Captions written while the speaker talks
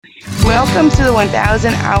Welcome to the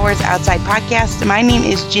 1000 Hours Outside podcast. My name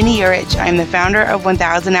is Ginny Urich. I'm the founder of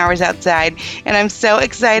 1000 Hours Outside, and I'm so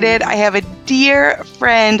excited. I have a dear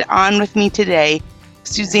friend on with me today,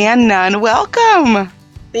 Suzanne Nunn. Welcome.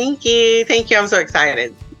 Thank you. I'm so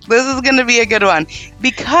excited. This is going to be a good one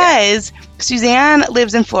because Suzanne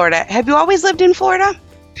lives in Florida. Have you always lived in Florida?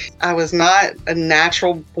 I was not a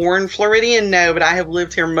natural born Floridian, no, but I have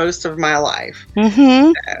lived here most of my life.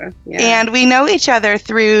 Mm-hmm. So, yeah. And we know each other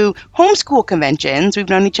through homeschool conventions. We've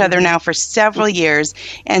known each other now for several years,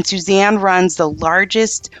 and Suzanne runs the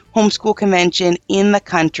largest homeschool convention in the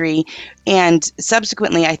country and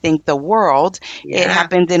subsequently, I think, the world. Yeah. It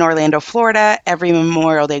happens in Orlando, Florida, every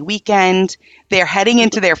Memorial Day weekend. They're heading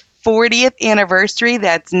into their 40th anniversary.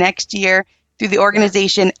 That's next year, through the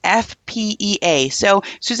organization FPEA. So,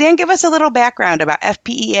 Suzanne, give us a little background about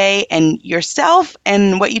FPEA and yourself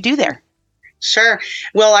and what you do there. Sure.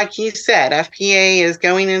 Well, like you said, FPEA is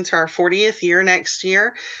going into our 40th year next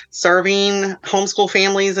year, serving homeschool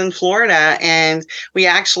families in Florida. And we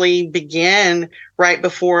actually began right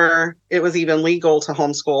before it was even legal to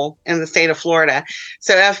homeschool in the state of Florida.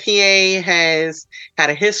 So FPEA has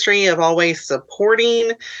had a history of always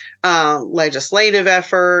supporting legislative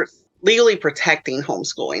efforts, legally protecting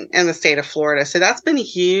homeschooling in the state of Florida. So that's been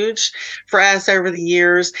huge for us over the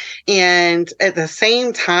years. And at the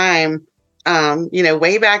same time,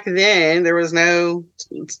 way back then, there was no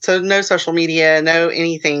social media, no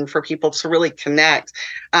anything for people to really connect.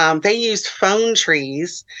 They used phone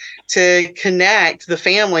trees to connect the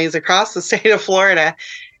families across the state of Florida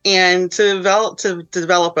and to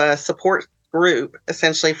develop a support group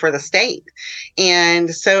essentially for the state.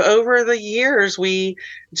 And so over the years, we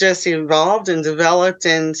just evolved and developed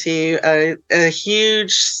into a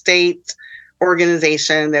huge state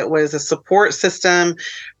organization that was a support system,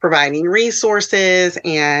 providing resources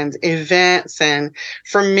and events. And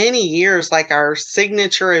for many years, like our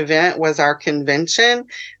signature event was our convention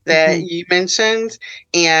that you mentioned.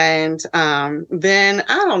 And then,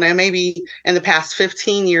 I don't know, maybe in the past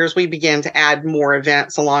 15 years, we began to add more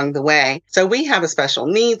events along the way. So we have a special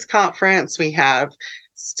needs conference. We have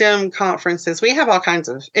STEM conferences. We have all kinds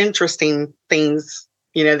of interesting things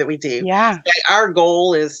that we do. Yeah. But our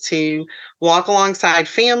goal is to walk alongside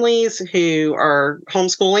families who are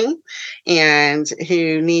homeschooling and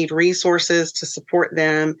who need resources to support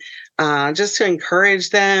them, just to encourage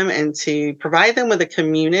them and to provide them with a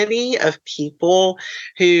community of people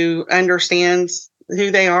who understands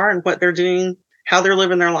who they are and what they're doing, how they're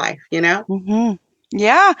living their life, Mm-hmm.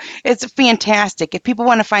 Yeah, it's fantastic. If people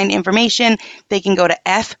want to find information, they can go to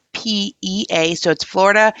FPEA. So it's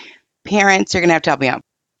Florida Parents. You're going to have to help me out.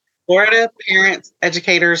 Florida Parents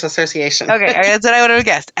Educators Association. Okay, that's what I would have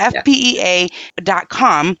guessed.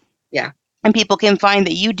 FPEA.com. Yeah. And people can find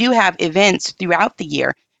that you do have events throughout the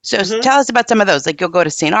year. So tell us about some of those. Like you'll go to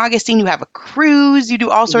St. Augustine, you have a cruise, you do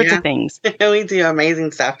all sorts of things. We do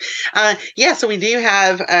amazing stuff. So we do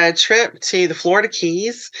have a trip to the Florida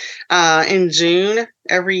Keys in June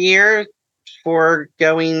every year for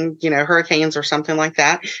going, hurricanes or something like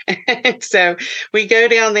that. So we go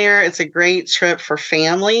down there. It's a great trip for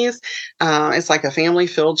families. It's like a family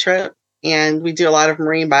field trip. And we do a lot of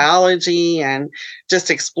marine biology and just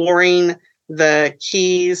exploring the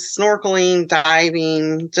Keys, snorkeling,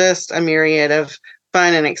 diving, just a myriad of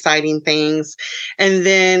fun and exciting things. And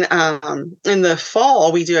then in the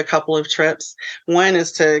fall, we do a couple of trips. One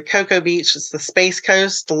is to Cocoa Beach. It's the Space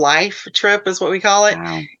Coast Life trip is what we call it.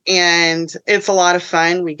 Wow. And it's a lot of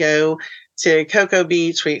fun. We go to Cocoa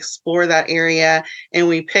Beach, we explore that area, and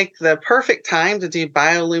we pick the perfect time to do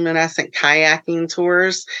bioluminescent kayaking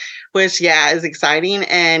tours, which, is exciting.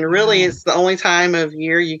 And really, it's the only time of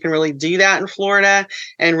year you can really do that in Florida,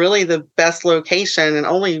 and really the best location and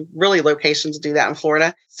only really location to do that in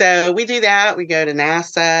Florida. So we do that. We go to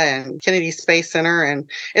NASA and Kennedy Space Center, and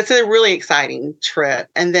it's a really exciting trip.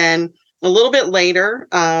 And then a little bit later,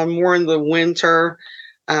 more in the winter,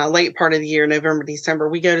 late part of the year, November, December,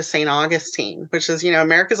 we go to St. Augustine, which is,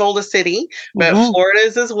 America's oldest city, but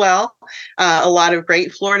Florida's as well. A lot of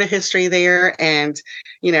great Florida history there and,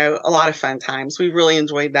 a lot of fun times. We really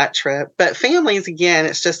enjoyed that trip. But families, again,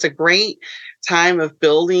 it's just a great time of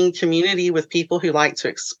building community with people who like to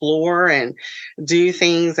explore and do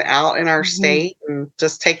things out in our state and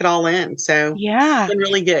just take it all in. So it's been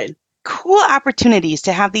really good. cool opportunities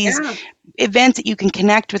to have these Yeah. events that you can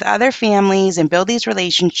connect with other families and build these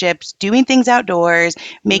relationships, doing things outdoors,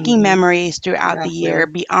 making Hmm. memories throughout the year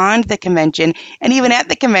Absolutely. beyond the convention. And even at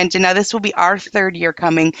the convention, now this will be our third year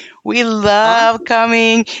coming. We love Awesome.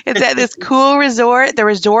 coming. It's at this cool resort. The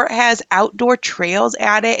resort has outdoor trails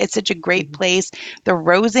at it. It's such a great place. The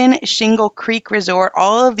Rosen Shingle Creek Resort,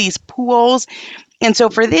 all of these pools. And so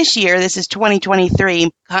for this year, this is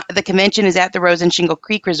 2023, the convention is at the Rosen Shingle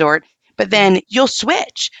Creek Resort, but then you'll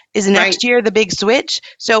switch. Is Right. next year the big switch?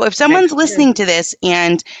 So if someone's Next year. listening to this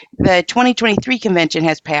and the 2023 convention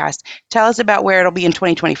has passed, tell us about where it'll be in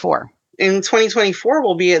 2024. In 2024,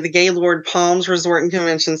 we'll be at the Gaylord Palms Resort and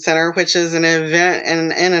Convention Center, which is an event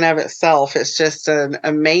in and of itself. It's just an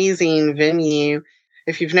amazing venue.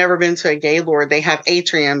 If you've never been to a Gaylord, they have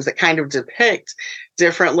atriums that kind of depict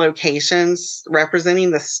different locations representing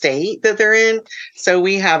the state that they're in. So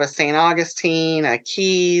we have a St. Augustine, a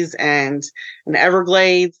Keys, and an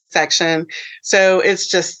Everglades section. So it's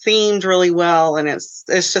just themed really well, and it's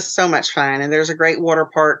just so much fun. And there's a great water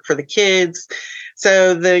park for the kids.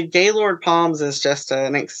 So the Gaylord Palms is just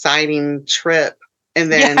an exciting trip. And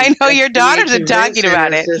Yeah, then I know your FPEA daughters are talking convention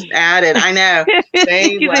about is it. just added. I know. They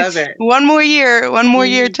She's like, love it. one more year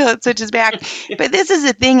Mhm. till it switches back. But this is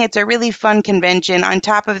the thing, it's a really fun convention on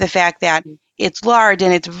top of the fact that it's large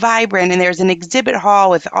and it's vibrant and there's an exhibit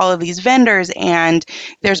hall with all of these vendors and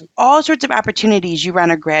there's all sorts of opportunities. You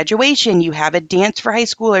run a graduation, you have a dance for high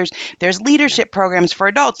schoolers, there's leadership programs for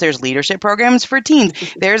adults, there's leadership programs for teens,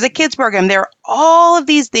 there's a kids program. There are all of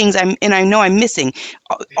these things I know I'm missing.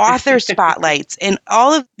 Author spotlights and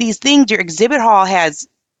all of these things your exhibit hall has.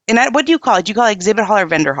 And what do you call it? Do you call it exhibit hall or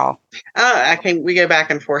vendor hall? We go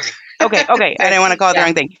back and forth. Okay, okay. I But didn't want to call it the yeah,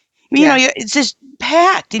 wrong thing. yeah. It's just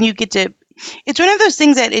packed and you get to, it's one of those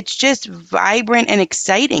things that it's just vibrant and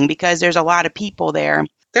exciting because there's a lot of people there.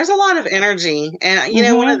 There's a lot of energy. And,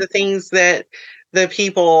 one of Mm-hmm. the things that the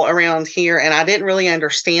people around here, and I didn't really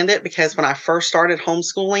understand it because when I first started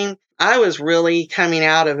homeschooling, I was really coming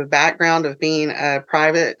out of a background of being a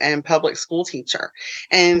private and public school teacher.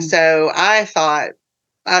 And so I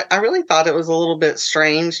really thought it was a little bit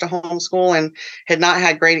strange to homeschool and had not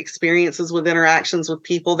had great experiences with interactions with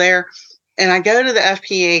people there. And I go to the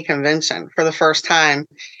FPEA convention for the first time.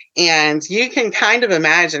 And you can kind of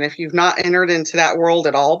imagine if you've not entered into that world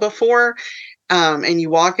at all before, and you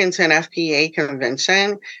walk into an FPEA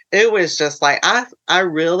convention, it was just like I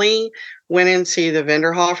really went into the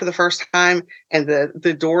vendor hall for the first time, and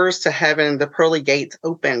the doors to heaven, the pearly gates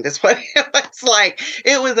opened. Is what it was like.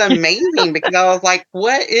 It was amazing because I was like,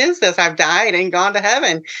 "What is this? I've died and gone to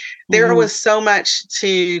heaven." There Mm-hmm. was so much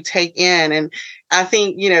to take in, and I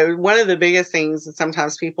think one of the biggest things. And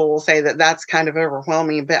sometimes people will say that that's kind of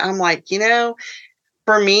overwhelming, but I'm like,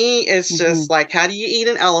 for me, it's Mm-hmm. just like, how do you eat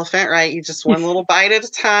an elephant, right? You just one little bite at a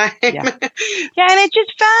time. Yeah. Yeah, and it's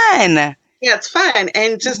just fun. Yeah, it's fun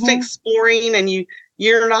and just Mm-hmm. exploring, and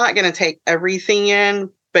you're not going to take everything in,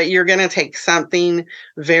 but you're going to take something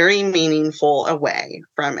very meaningful away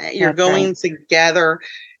from it. You're That's right. going to gather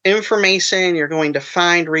information, you're going to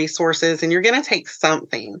find resources, and you're going to take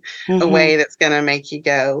something Mm-hmm. away that's going to make you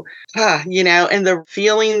go, and the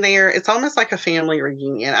feeling there, it's almost like a family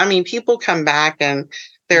reunion. I mean, people come back and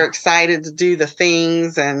they're excited to do the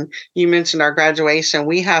things. And you mentioned our graduation.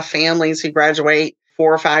 We have families who graduate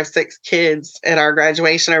 4, 5, 6 kids at our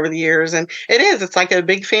graduation over the years. And it's like a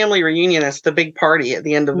big family reunion. It's the big party at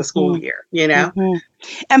the end of the school Mm-hmm. year. Mm-hmm.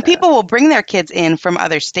 And So, people will bring their kids in from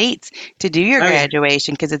other states to do your oh, yeah.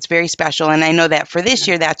 graduation because it's very special. And I know that for this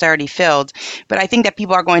year, that's already filled. But I think that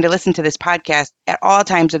people are going to listen to this podcast at all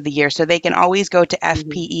times of the year. So they can always go to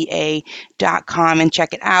Mhm. fpea.com and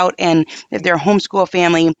check it out. And if they're a homeschool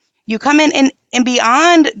family, you come in and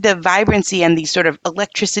beyond the vibrancy and the sort of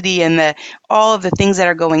electricity and the all of the things that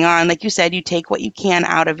are going on, like you said, you take what you can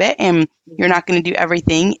out of it and you're Mhm. not going to do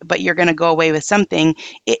everything, but you're going to go away with something.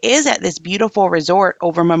 It is at this beautiful resort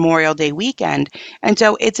over Memorial Day weekend. And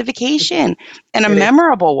so it's a vacation and a It is.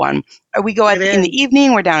 memorable one. We go It in is. the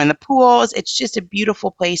evening, we're down in the pools. It's just a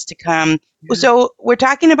beautiful place to come. Yeah. So we're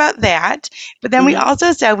talking about that, but then we Mhm.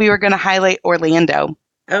 also said we were going to highlight Orlando.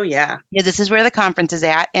 Oh, yeah. Yeah, this is where the conference is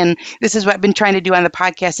at. And this is what I've been trying to do on the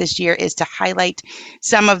podcast this year is to highlight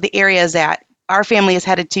some of the areas that our family is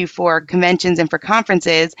headed to for conventions and for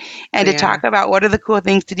conferences and to Yeah. talk about what are the cool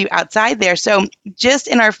things to do outside there. So just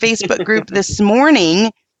in our Facebook group this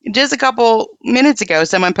morning, just a couple minutes ago,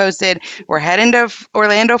 someone posted, we're heading to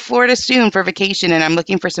Orlando, Florida soon for vacation, and I'm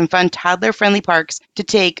looking for some fun toddler-friendly parks to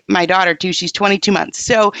take my daughter to. She's 22 months.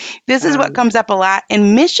 So this is what Um, comes up a lot.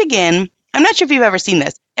 In Michigan, I'm not sure if you've ever seen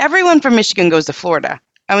this. Everyone from Michigan goes to Florida.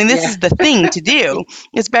 I mean, this Yeah. is the thing to do,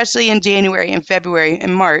 especially in January and February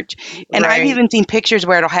and March. And I've Right. even seen pictures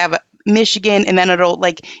where it'll have Michigan and then it'll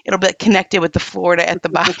be connected with the Florida at the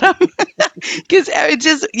bottom. Because it's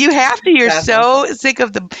just you have to. You're That's so awesome. sick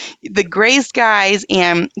of the gray skies,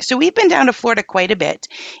 and so we've been down to Florida quite a bit.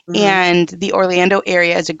 Hmm. And the Orlando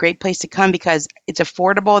area is a great place to come because it's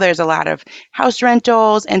affordable. There's a lot of house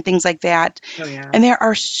rentals and things like that, Oh yeah. and there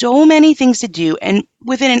are so many things to do. And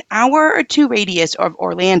within an hour or two radius of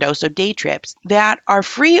Orlando, so day trips that are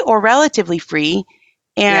free or relatively free.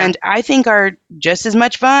 Yeah. And I think are just as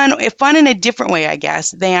much fun in a different way, I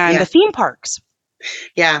guess, than the Yeah. theme parks.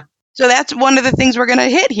 Yeah. So that's one of the things we're going to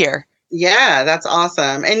hit here. Yeah, that's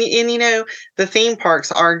awesome. And the theme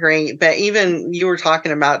parks are great, but even you were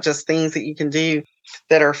talking about just things that you can do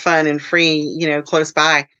that are fun and free, close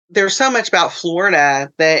by. There's so much about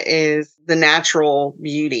Florida that is the natural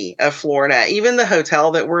beauty of Florida. Even the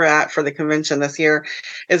hotel that we're at for the convention this year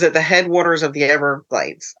is at the headwaters of the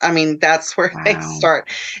Everglades. I mean, that's where they Wow. start.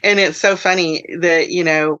 And it's so funny that,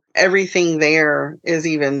 everything there is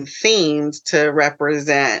even themed to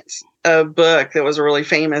represent a book that was a really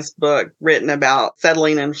famous book written about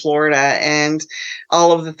settling in Florida, and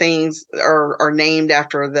all of the things are named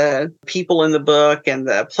after the people in the book and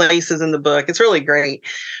the places in the book. It's really great.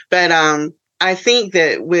 But I think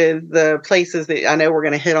that with the places that I know we're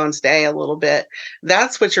going to hit on today a little bit,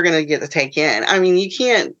 that's what you're going to get to take in. I mean, you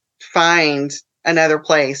can't find another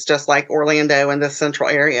place just like Orlando in the central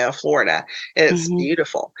area of Florida. It's Hmm.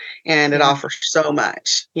 beautiful and it Yeah. offers so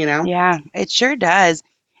much. Yeah, it sure does.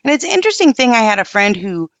 And it's an interesting thing. I had a friend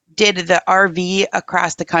who did the RV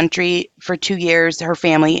across the country for 2 years. Her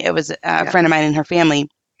family, it was a Yeah. friend of mine and her family.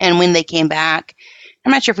 And when they came back,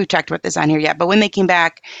 I'm not sure if we've talked about this on here yet, but when they came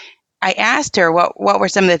back, I asked her what were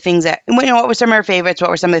some of the things what were some of her favorites, what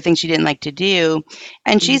were some of the things she didn't like to do,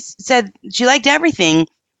 and she Mhm. said she liked everything,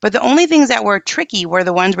 but the only things that were tricky were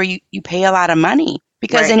the ones where you pay a lot of money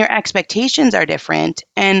because then Right. your expectations are different.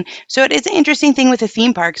 And so it is an interesting thing with the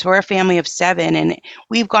theme parks. We're a family of seven, and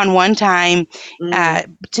we've gone one time uh,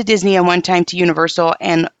 Mm, to Disney and one time to Universal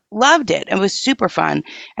and loved it. It was super fun.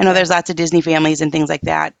 I know yeah. there's lots of Disney families and things like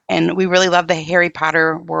that, and we really love the Harry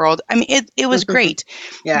Potter world. I mean, it was great,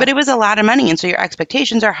 Yeah. but it was a lot of money, and so your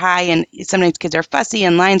expectations are high, and sometimes kids are fussy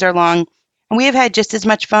and lines are long. And we have had just as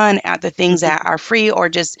much fun at the things that are free or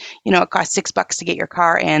just, it costs $6 to get your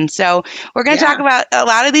car in. So we're going to talk Yeah. about a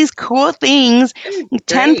lot of these cool things,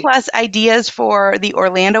 10 Great. plus ideas for the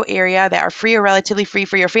Orlando area that are free or relatively free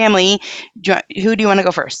for your family. Who do you want to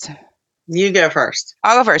go first? You go first.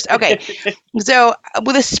 I'll go first. Okay. So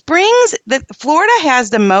with the springs, Florida has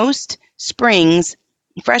the most springs,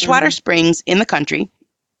 freshwater Hmm. springs in the country.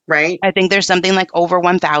 Right. I think there's something like over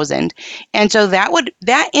 1,000. And so that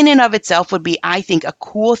in and of itself would be, I think, a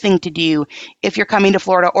cool thing to do if you're coming to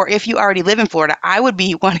Florida or if you already live in Florida. I would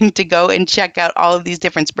be wanting to go and check out all of these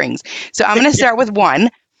different springs. So I'm going to Yeah. start with one.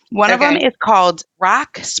 One of them Okay. is called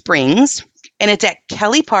Rock Springs, and it's at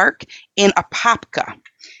Kelly Park in Apopka.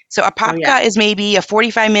 So Oh yeah. Apopka is maybe a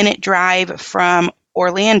 45-minute drive from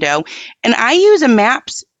Orlando. And I use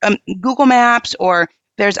Google Maps, or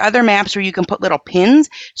there's other maps where you can put little pins.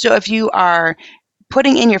 So if you are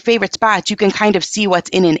putting in your favorite spots, you can kind of see what's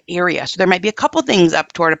in an area. So there might be a couple things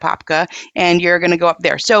up toward Apopka, and you're going to go up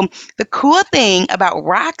there. So the cool thing about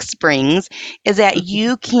Rock Springs is that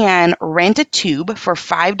you can rent a tube for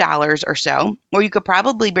 $5 or so, or you could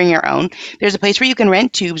probably bring your own. There's a place where you can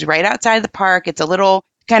rent tubes right outside of the park. It's a little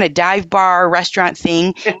kind of dive bar restaurant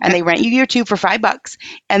thing, and they rent you your tube for $5,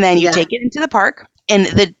 and then you Yeah. take it into the park. And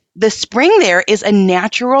the spring there is a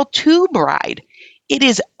natural tube ride. It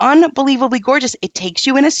is unbelievably gorgeous. It takes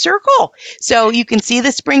you in a circle. So you can see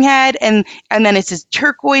the spring head, and then it's this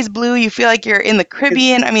turquoise blue. You feel like you're in the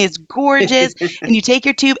Caribbean. I mean, it's gorgeous. And you take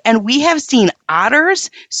your tube, and we have seen otters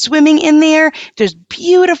swimming in there. There's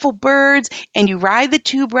beautiful birds, and you ride the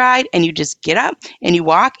tube ride, and you just get up and you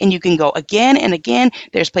walk, and you can go again and again.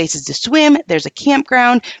 There's places to swim. There's a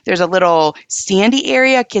campground. There's a little sandy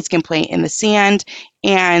area. Kids can play in the sand.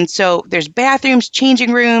 And so there's bathrooms,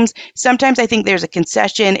 changing rooms. Sometimes I think there's a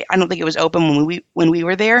concession. I don't think it was open when we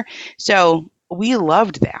were there. So we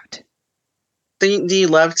loved that. Do you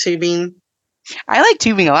love tubing? I like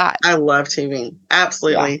tubing a lot. I love tubing. Yeah.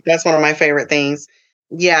 Absolutely. That's one of my favorite things.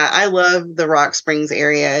 Yeah, I love the Rock Springs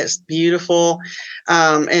area. It's beautiful.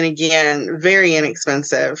 And again, very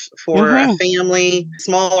inexpensive for a Hmm. family,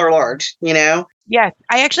 small or large. Yes,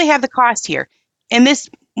 I actually have the cost here. And this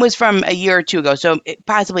was from a year or two ago, so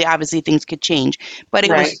possibly, obviously, things could change. But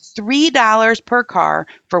it was Right. $3 per car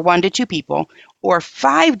for 1 to 2 people, or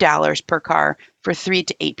 $5 per car for 3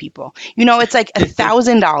 to 8 people. You know, it's like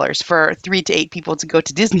 $1,000 for 3 to 8 people to go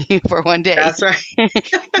to Disney for one day. That's right.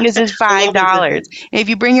 This is A little bit $5. different. And if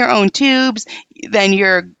you bring your own tubes, then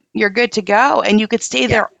you're good to go, and you could stay Yeah.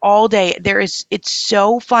 there all day. It's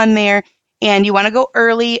so fun there. And you want to go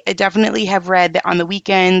early. I definitely have read that on the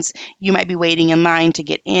weekends you might be waiting in line to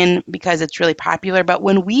get in because it's really popular. But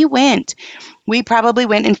when we went, we probably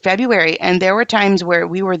went in February, and there were times where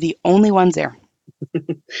we were the only ones there.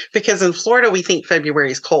 Because in Florida, we think February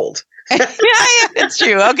is cold. Yeah, it's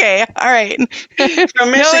true. Okay. All right.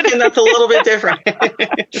 From Michigan, that's a little bit different.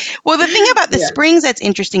 Well, the thing about the Yeah. springs that's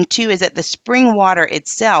interesting too is that the spring water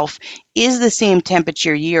itself is the same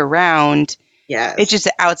temperature year round. Yes. It's just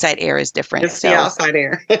the outside air is different. It's the outside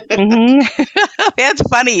air. Mhm. That's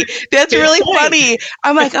funny. That's Good really point. funny.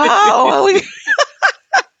 I'm like, oh,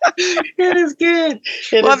 It is good.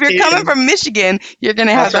 well, if you're coming from Michigan, you're going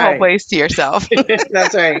to have That's the whole right. place to yourself.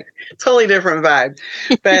 That's right. Totally different vibe.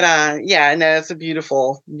 But yeah, no, it's a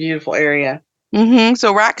beautiful, beautiful area.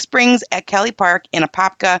 So Rock Springs at Kelly Park in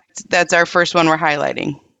Apopka, that's our first one we're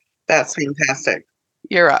highlighting. That's fantastic.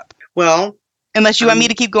 You're up. Well, Unless you want me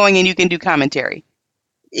to keep going and you can do commentary.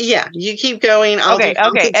 yeah, you keep going. I'll Okay.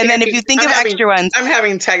 do And then if you think of extra ones. I'm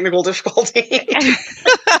having technical difficulty.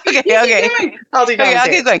 Okay. I'll do Okay, I'll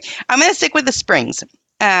commentary. keep going. I'm going to stick with the springs.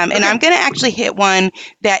 And I'm going to actually hit one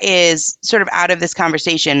that is sort of out of this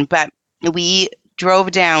conversation, but we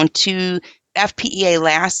drove down to FPEA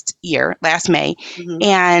last May, Mhm.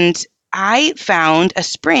 and I found a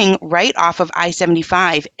spring right off of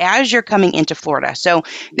I-75 as you're coming into Florida. So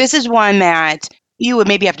this is one that you would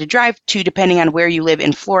maybe have to drive to depending on where you live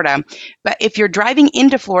in Florida. But if you're driving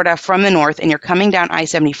into Florida from the north and you're coming down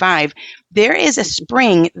I-75, there is a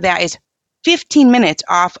spring that is 15 minutes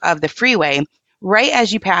off of the freeway right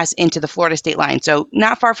as you pass into the Florida state line. So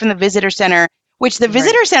not far from the visitor center, which the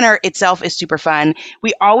visitor center itself is super fun.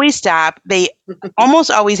 We always stop. They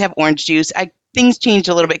almost always have orange juice. Things changed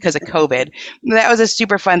a little bit because of COVID. That was a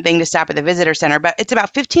super fun thing to stop at the visitor center, but it's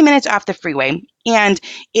about 15 minutes off the freeway. And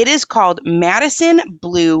it is called Madison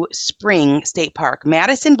Blue Spring State Park.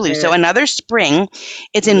 Madison Blue. So another spring.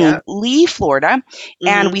 It's in Lee, Florida.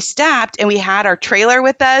 And we stopped and we had our trailer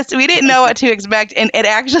with us. We didn't know what to expect. And it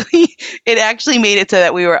actually made it so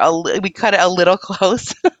that we cut it a little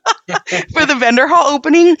close for the vendor hall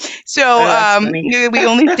opening. So we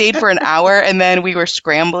only stayed for an hour and then we were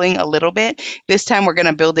scrambling a little bit. This time we're going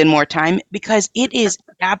to build in more time because it is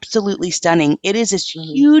absolutely stunning. It is this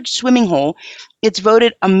huge swimming hole. It's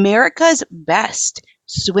voted America's best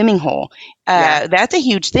swimming hole. That's a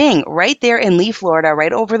huge thing right there in Lee, Florida,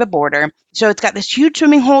 right over the border. So it's got this huge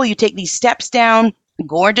swimming hole. You take these steps down.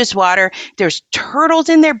 Gorgeous water. There's turtles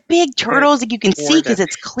in there, big turtles that you can see because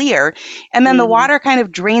it's clear. And then the water kind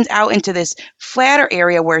of drains out into this flatter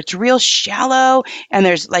area where it's real shallow. And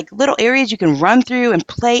there's like little areas you can run through and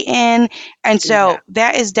play in. And so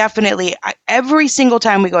that is definitely every single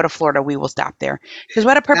time we go to Florida, we will stop there because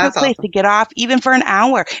what a perfect place to get off even for an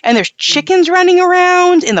hour. And there's chickens running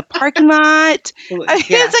around in the parking lot.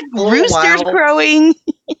 It's like roosters crowing.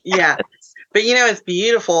 Yeah. But it's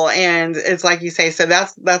beautiful, and it's like you say. So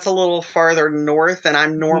that's a little farther north than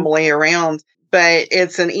I'm normally around. But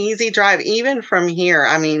it's an easy drive, even from here.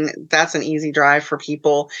 I mean, that's an easy drive for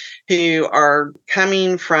people who are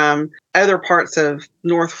coming from other parts of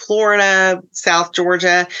North Florida, South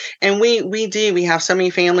Georgia, and we have so many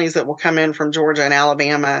families that will come in from Georgia and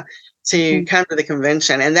Alabama to come to the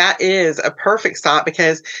convention, and that is a perfect stop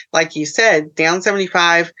because, like you said, down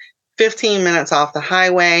 75. 15 minutes off the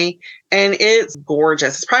highway, and it's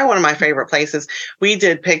gorgeous. It's probably one of my favorite places. We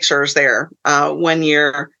did pictures there one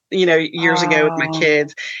year, years ago with my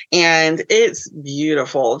kids, and it's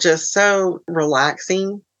beautiful, just so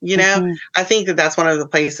relaxing. I think that's one of the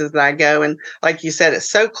places that I go, and like you said, it's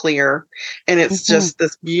so clear, and it's just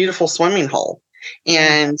this beautiful swimming hole.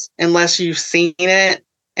 And unless you've seen it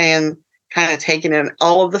and kind of taking in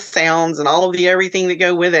all of the sounds and all of the everything that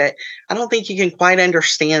go with it, I don't think you can quite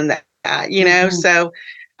understand that, So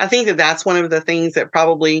I think that's one of the things that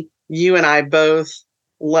probably you and I both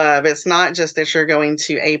love. It's not just that you're going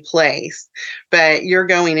to a place, but you're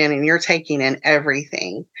going in and you're taking in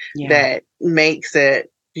everything that makes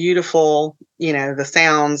it beautiful, the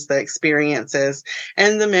sounds, the experiences,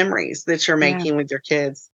 and the memories that you're making with your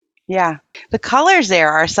kids. Yeah. The colors there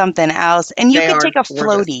are something else. And you could take a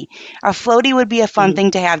floaty. A floaty would be a fun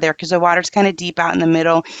thing to have there because the water's kind of deep out in the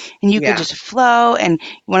middle and you could just flow and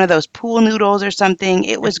one of those pool noodles or something.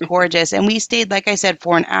 It was gorgeous. And we stayed, like I said,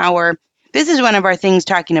 for an hour. This is one of our things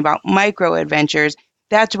talking about micro adventures.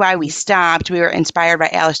 that's why we stopped. We were inspired by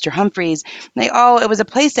Alistair Humphreys. It was a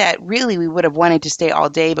place that really we would have wanted to stay all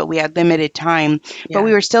day, but we had limited time. But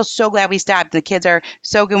we were still so glad we stopped. The kids are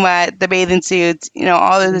soaking wet, the bathing suits,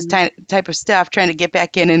 all of this type of stuff, trying to get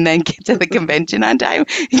back in and then get to the convention on time,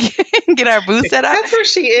 get our booth set up. That's where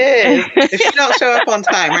she is. If you don't show up on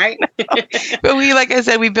time, right? But like I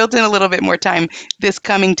said, we built in a little bit more time this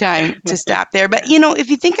coming time to stop there. But, if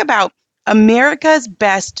you think about America's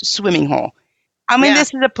best swimming hole,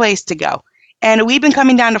 this is a place to go. And we've been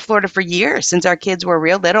coming down to Florida for years, since our kids were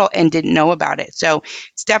real little and didn't know about it. So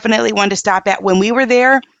it's definitely one to stop at. When we were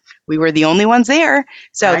there, we were the only ones there.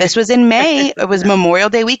 So This was in May. It was Memorial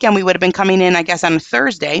Day weekend. We would have been coming in, I guess, on a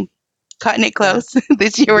Thursday, cutting it close.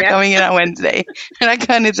 This year we're coming in on Wednesday. We're not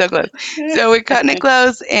cutting it so close. So we're cutting it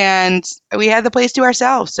close, and we had the place to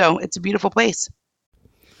ourselves. So it's a beautiful place.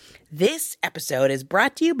 This episode is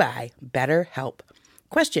brought to you by BetterHelp.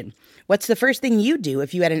 Question: what's the first thing you do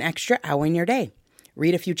if you had an extra hour in your day?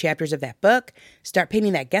 Read a few chapters of that book, start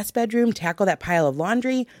painting that guest bedroom, tackle that pile of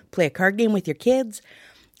laundry, play a card game with your kids.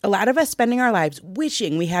 A lot of us spending our lives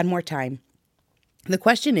wishing we had more time. The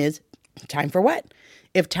question is, time for what?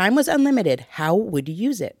 If time was unlimited, how would you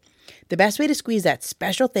use it? The best way to squeeze that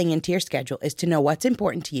special thing into your schedule is to know what's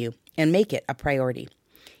important to you and make it a priority.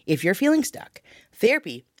 If you're feeling stuck,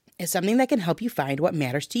 therapy is something that can help you find what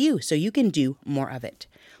matters to you so you can do more of it.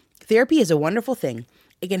 Therapy is a wonderful thing.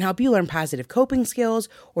 It can help you learn positive coping skills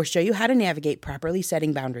or show you how to navigate properly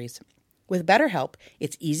setting boundaries. With BetterHelp,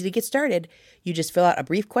 it's easy to get started. You just fill out a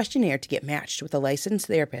brief questionnaire to get matched with a licensed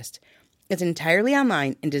therapist. It's entirely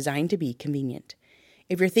online and designed to be convenient.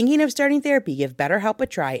 If you're thinking of starting therapy, give BetterHelp a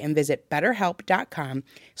try and visit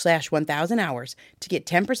betterhelp.com/1000hours to get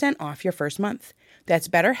 10% off your first month. That's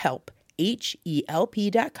BetterHelp,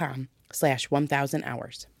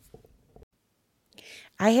 HELP.com/1000hours.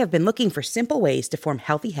 I have been looking for simple ways to form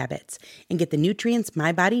healthy habits and get the nutrients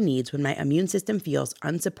my body needs when my immune system feels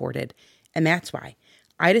unsupported. And that's why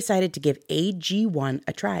I decided to give AG1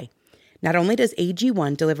 a try. Not only does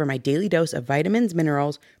AG1 deliver my daily dose of vitamins,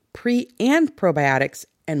 minerals, pre- and probiotics,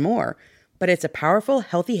 and more, but it's a powerful,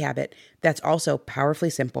 healthy habit that's also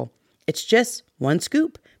powerfully simple. It's just one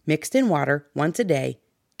scoop mixed in water once a day,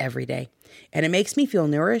 every day. And it makes me feel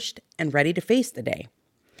nourished and ready to face the day.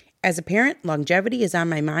 As a parent, longevity is on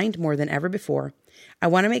my mind more than ever before. I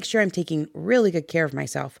want to make sure I'm taking really good care of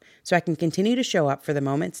myself so I can continue to show up for the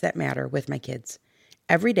moments that matter with my kids.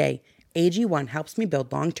 Every day, AG1 helps me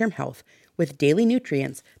build long-term health with daily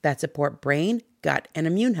nutrients that support brain, gut, and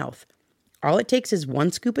immune health. All it takes is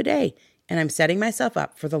one scoop a day, and I'm setting myself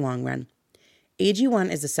up for the long run.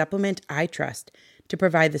 AG1 is a supplement I trust to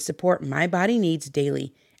provide the support my body needs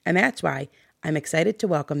daily, and that's why I'm excited to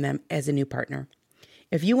welcome them as a new partner.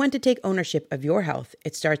 If you want to take ownership of your health,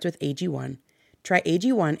 it starts with AG1. Try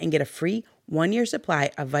AG1 and get a free 1-year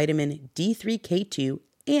supply of vitamin D3K2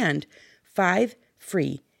 and 5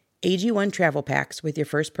 free AG1 travel packs with your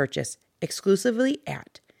first purchase exclusively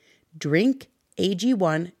at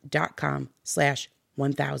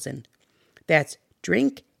drinkag1.com/1000. That's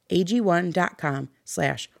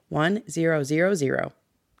drinkag1.com/1000.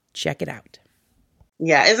 Check it out.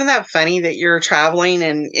 Yeah, isn't that funny that you're traveling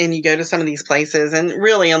and you go to some of these places, and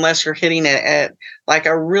really, unless you're hitting it at like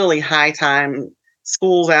a really high time,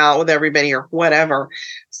 school's out with everybody or whatever,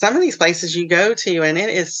 some of these places you go to and it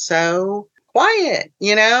is so quiet,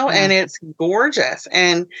 and it's gorgeous.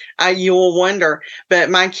 And you'll wonder, but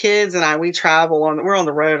my kids and we travel we're on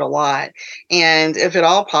the road a lot. And if at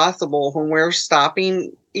all possible, when we're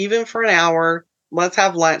stopping, even for an hour, let's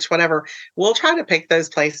have lunch, whatever, we'll try to pick those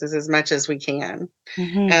places as much as we can.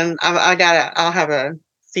 Mm-hmm. And I'll have a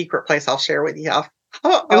secret place I'll share with you.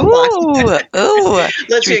 Ooh.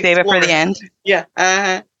 Should we save it for the end? Yeah.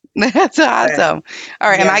 Uh-huh. That's awesome. All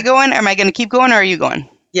right. Yeah. Am I going? Am I going to keep going, or are you going?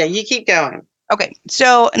 Yeah, you keep going. Okay.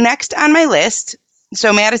 So next on my list,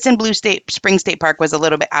 so Madison Blue Springs State Park was a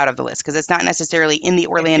little bit out of the list because it's not necessarily in the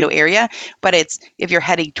Orlando area, but it's if you're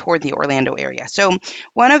heading toward the Orlando area. So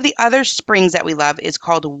one of the other springs that we love is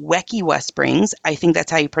called Wekiwa Springs. I think that's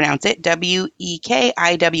how you pronounce it.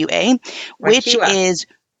 Wekiwa, which is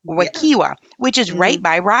Wekiwa, which is right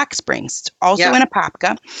by Rock Springs. It's also in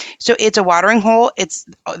Apopka. So it's a watering hole.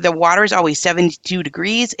 The water is always 72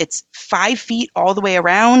 degrees. It's 5 feet all the way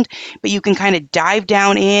around, but you can kind of dive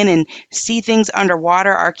down in and see things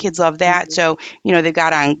underwater. Our kids love that. So, they've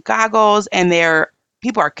got on goggles and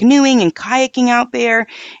people are canoeing and kayaking out there.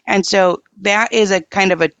 And so that is a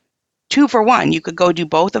kind of a 2-for-1. You could go do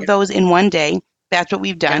both of those in one day. That's what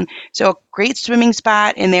we've done. So a great swimming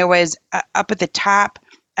spot. And there was up at the top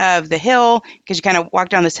of the hill, because you kind of walk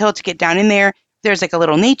down this hill to get down in there, There's like a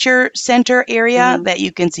little nature center area that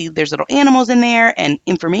you can see. There's little animals in there and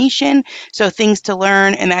information. So things to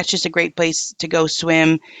learn. And that's just a great place to go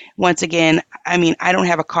swim. Once again, I mean, I don't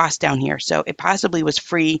have a cost down here. So it possibly was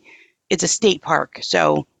free. It's a state park.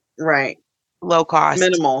 So Right. low cost.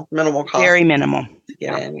 Minimal cost. Very minimal. To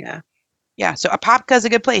get in, yeah. Yeah. So Apopka is a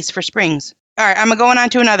good place for springs. All right. I'm going on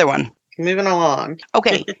to another one. Moving along.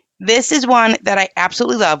 Okay. This is one that I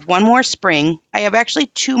absolutely love. One more spring. I have actually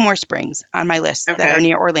 2 more springs on my list that are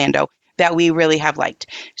near Orlando that we really have liked.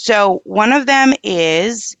 So one of them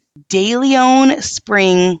is De Leon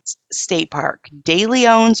Springs State Park. De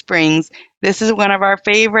Leon Springs. This is one of our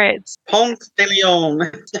favorites. Ponce de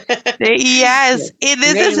Leon. Yes.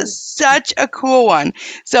 This is such a cool one.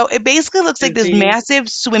 So it basically looks like this massive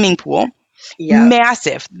swimming pool. Yeah.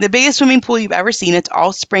 Massive. The biggest swimming pool you've ever seen. It's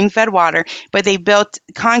all spring-fed water, but they built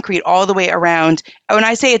concrete all the way around. When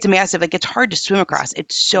I say it's massive, like it's hard to swim across.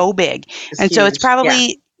 It's so big. It's huge. So it's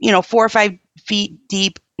probably, 4 or 5 feet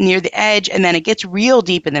deep near the edge, and then it gets real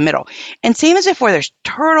deep in the middle. And same as before, there's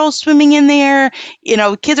turtles swimming in there.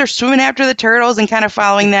 Kids are swimming after the turtles and kind of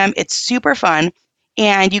following them. It's super fun.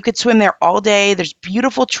 And you could swim there all day. There's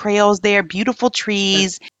beautiful trails there, beautiful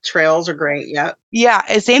trees. The trails are great, yeah. Yeah,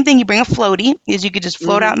 same thing. You bring a floaty, is you could just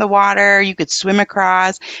float out in the water. You could swim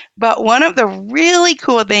across. But one of the really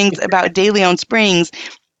cool things about De Leon Springs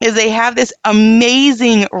is they have this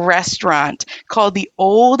amazing restaurant called the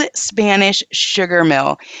Old Spanish Sugar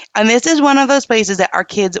Mill. And this is one of those places that our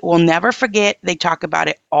kids will never forget. They talk about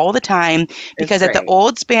it all the time because at the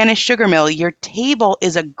Old Spanish Sugar Mill, your table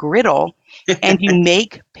is a griddle and you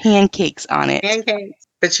make pancakes on it. Pancakes.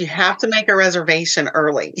 But you have to make a reservation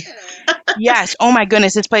early. Yes. Oh my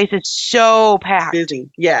goodness. This place is so packed. Busy.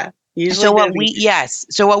 Yeah. Usually So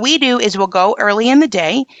what we do is we'll go early in the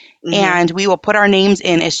day and we will put our names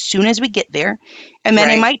in as soon as we get there. And then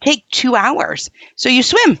it might take 2 hours. So you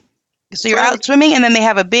swim. So you're out swimming, and then they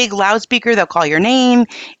have a big loudspeaker. They'll call your name,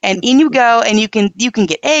 and in you go, and you can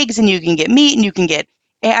get eggs, and you can get meat, and you can get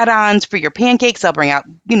add-ons for your pancakes. They'll bring out,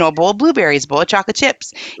 a bowl of blueberries, a bowl of chocolate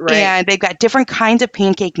chips. Right. And they've got different kinds of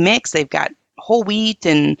pancake mix. They've got whole wheat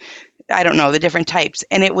and I don't know, the different types.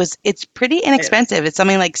 And it's pretty inexpensive. It's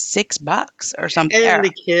something like $6 or something. And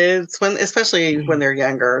the kids, especially when they're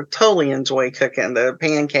younger, totally enjoy cooking the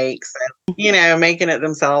pancakes and, making it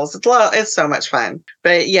themselves. It's so much fun.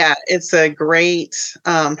 But yeah, it's a great,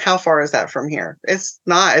 how far is that from here? It's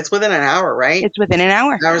within an hour, right? It's within an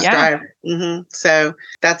hour. Hour's drive. Mm-hmm. So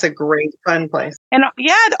that's a great, fun place. And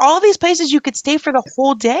all these places you could stay for the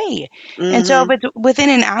whole day. And so if it's within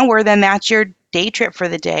an hour, then that's your day trip for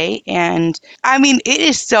the day. And I mean, it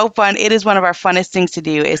is so fun. It is one of our funnest things to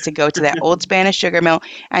do is to go to that Old Spanish Sugar Mill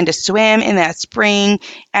and to swim in that spring.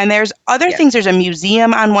 And there's other things. There's a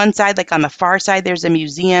museum on one side, like on the far side, there's a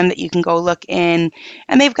museum that you can go look in,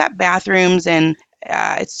 and they've got bathrooms, and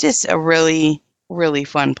it's just a really, really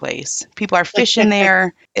fun place. People are fishing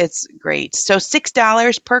there. It's great. So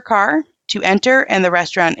 $6 per car to enter, and the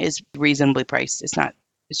restaurant is reasonably priced. It's not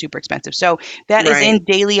super expensive. So that is in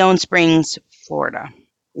De Leon Springs, Florida.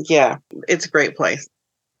 Yeah, it's a great place.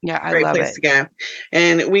 Yeah, I great love place it. to go.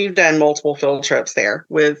 And we've done multiple field trips there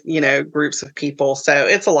with, groups of people. So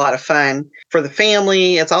it's a lot of fun for the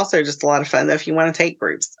family. It's also just a lot of fun though if you want to take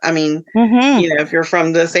groups. I mean, if you're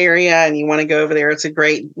from this area and you want to go over there, it's a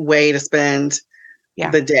great way to spend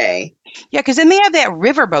the day. Yeah, because then they have that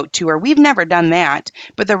riverboat tour. We've never done that,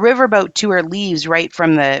 but the riverboat tour leaves right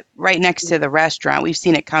next to the restaurant. We've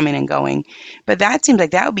seen it coming and going, but that seems like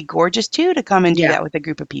that would be gorgeous too to come and do that with a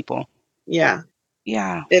group of people. Yeah.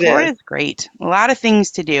 Yeah, Florida's great. A lot of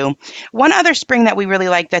things to do. One other spring that we really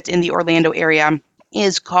like that's in the Orlando area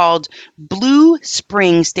is called Blue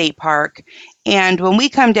Spring State Park. And when we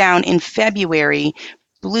come down in February,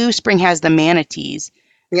 Blue Spring has the manatees.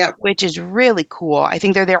 Yep. Which is really cool. I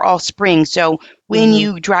think they're there all spring. So when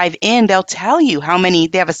you drive in, they'll tell you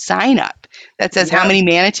they have a sign up that says how many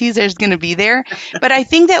manatees there's going to be there. But I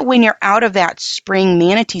think that when you're out of that spring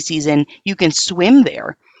manatee season, you can swim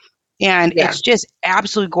there. And it's just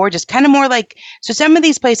absolutely gorgeous. Kind of more like, so some of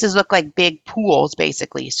these places look like big pools,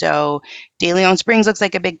 basically. So De Leon Springs looks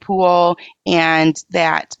like a big pool, and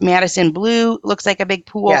that Madison Blue looks like a big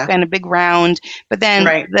pool, kind of big round. But then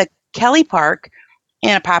the Kelly Park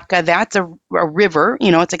in Apopka, that's a river,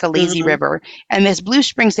 it's like a lazy river. And this Blue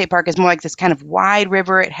Spring State Park is more like this kind of wide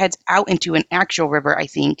river. It heads out into an actual river, I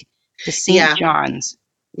think, to St. John's.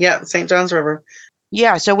 Yeah, St. John's River.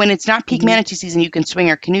 Yeah, so when it's not peak manatee season, you can swing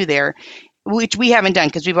or canoe there, which we haven't done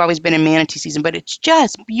because we've always been in manatee season, but it's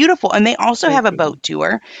just beautiful. And they also have a boat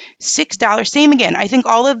tour, $6. Same again. I think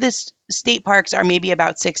all of this state parks are maybe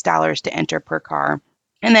about $6 to enter per car.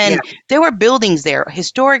 And then Yeah. there were buildings there,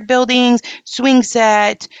 historic buildings, swing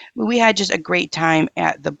set. We had just a great time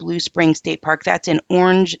at the Blue Spring State Park. That's in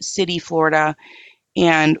Orange City, Florida.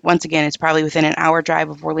 And once again, it's probably within an hour drive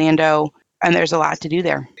of Orlando, and there's a lot to do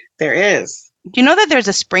there. There is. Do you know that there's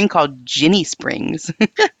a spring called Ginny Springs?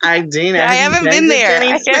 I do know. I Have you haven't been to there.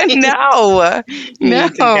 Jenny Springs? No, You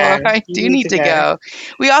need to go. I You do need need to go.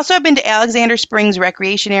 We also have been to Alexander Springs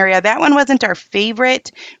Recreation Area. That one wasn't our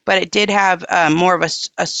favorite, but it did have more of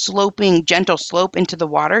a sloping, gentle slope into the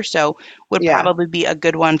water, so would Yeah. probably be a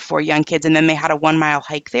good one for young kids. And then they had a 1 mile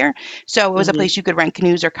hike there, so it was a place you could rent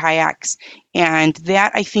canoes or kayaks, and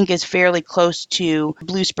that I think is fairly close to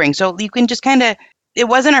Blue Spring. So you can just kind of. It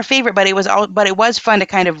wasn't our favorite, but it was fun to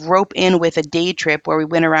kind of rope in with a day trip where we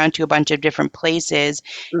went around to a bunch of different places.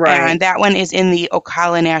 Right. And that one is in the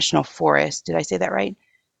Ocala National Forest. Did I say that right?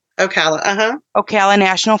 Ocala. Uh-huh. Ocala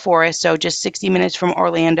National Forest, so just 60 minutes from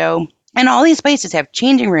Orlando. And all these places have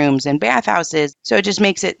changing rooms and bathhouses, so it just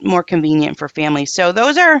makes it more convenient for families. So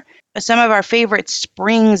those are some of our favorite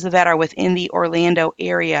springs that are within the Orlando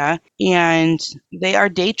area, and they are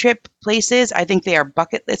day trip places. I think they are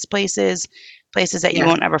bucket list places that you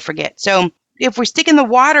won't ever forget. So if we stick in the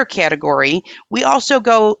water category, we also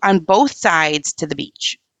go on both sides to the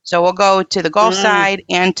beach. So we'll go to the Gulf side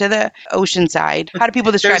and to the ocean side. How do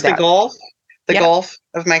people describe There's the that? Gulf, the Yeah. Gulf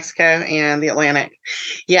of Mexico and the Atlantic.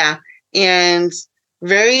 Yeah. And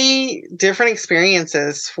very different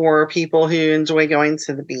experiences for people who enjoy going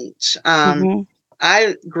to the beach. Mhm.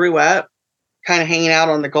 I grew up kind of hanging out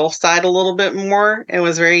on the Gulf side a little bit more and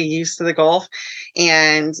was very used to the Gulf.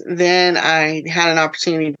 And then I had an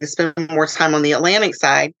opportunity to spend more time on the Atlantic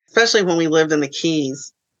side, especially when we lived in the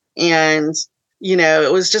Keys. And,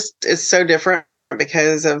 it was it's so different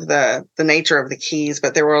because of the nature of the Keys,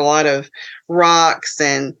 but there were a lot of rocks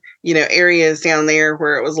and, areas down there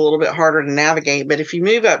where it was a little bit harder to navigate. But if you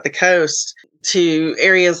move up the coast to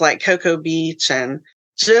areas like Cocoa Beach and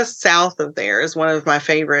just south of there is one of my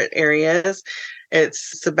favorite areas.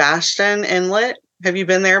 It's Sebastian Inlet. Have you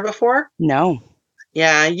been there before? No.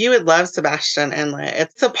 Yeah, you would love Sebastian Inlet.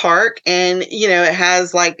 It's a park and, it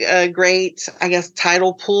has like a great, I guess,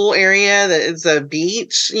 tidal pool area that is a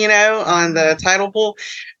beach, on the tidal pool.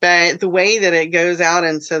 But the way that it goes out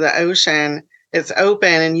into the ocean, it's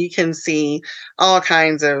open and you can see all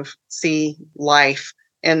kinds of sea life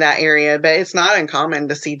in that area. But it's not uncommon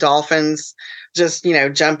to see dolphins just,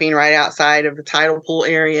 jumping right outside of the tidal pool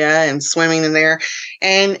area and swimming in there.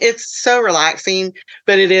 And it's so relaxing,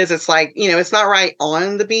 but it's like, it's not right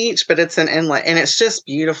on the beach, but it's an inlet and it's just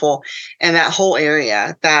beautiful. And that whole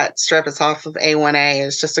area, that strip is off of A1A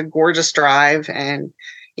is just a gorgeous drive. And,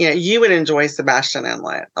 you would enjoy Sebastian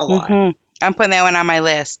Inlet a lot. Mm-hmm. I'm putting that one on my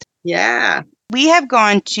list. Yeah. We have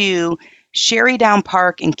gone to Sherry Down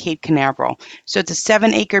Park in Cape Canaveral. So it's a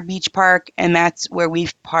 7-acre beach park, and that's where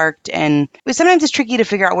we've parked. And sometimes it's tricky to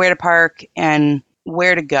figure out where to park and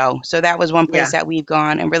where to go. So that was one place that we've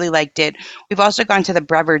gone and really liked it. We've also gone to the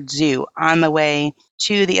Brevard Zoo on the way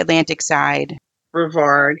to the Atlantic side.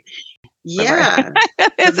 Brevard. Yeah.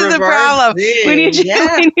 This is the problem. When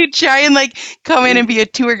you try and come in and be a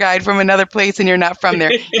tour guide from another place and you're not from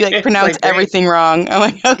there, you pronounce everything wrong. I'm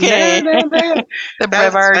like, okay. No. The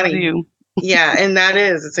Brevard Zoo. Yeah, and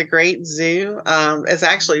it's a great zoo. It's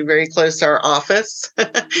actually very close to our office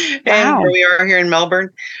and where we are here in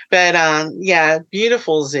Melbourne. But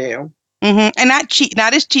beautiful zoo. Mm-hmm. And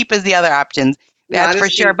not as cheap as the other options. That's for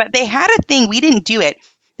sure. But they had a thing. We didn't do it.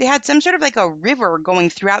 They had some sort of a river going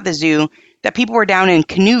throughout the zoo that people were down in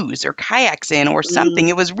canoes or kayaks in or something.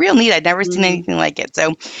 It was real neat. I'd never seen anything like it.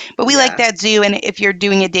 So, but we like that zoo. And if you're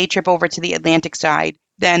doing a day trip over to the Atlantic side,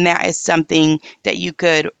 then that is something that you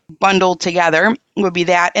could bundle together, would be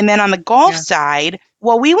that. And then on the Gulf side,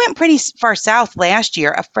 well, we went pretty far south last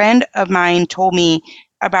year. A friend of mine told me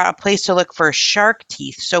about a place to look for shark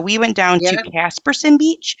teeth. So we went down to Casperson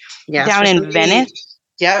Beach down in Venice.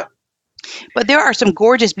 Yep. But there are some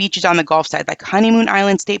gorgeous beaches on the Gulf side, like Honeymoon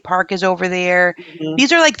Island State Park is over there. Mm-hmm.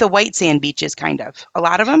 These are like the white sand beaches, kind of. A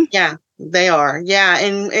lot of them. Yeah, they are. Yeah,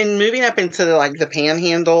 and moving up into the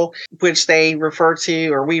Panhandle, which they refer to,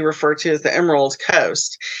 or we refer to as the Emerald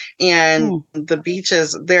Coast, and the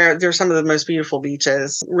beaches. They're some of the most beautiful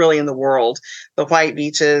beaches, really, in the world. The white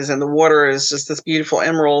beaches, and the water is just this beautiful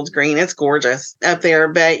emerald green. It's gorgeous up there.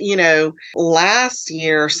 But last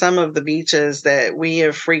year, some of the beaches that we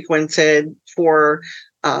have frequented for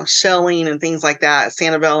shelling and things like that,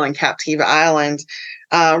 Sanibel and Captiva Island,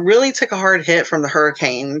 really took a hard hit from the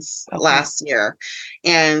hurricanes last year.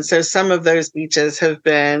 And so some of those beaches have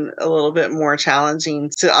been a little bit more challenging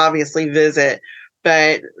to obviously visit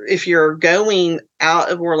But if you're going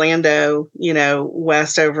out of Orlando,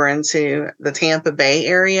 west over into the Tampa Bay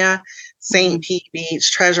area, St. Pete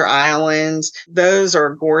Beach, Treasure Island, those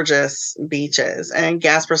are gorgeous beaches. And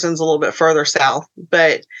Gasperson's a little bit further south.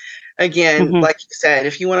 But again, like you said,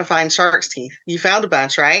 if you want to find shark's teeth, you found a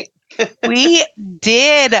bunch, right? We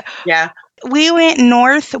did. Yeah. We went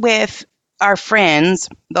north with our friends,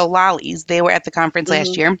 the Lollies. They were at the conference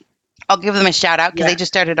last year. I'll give them a shout out because they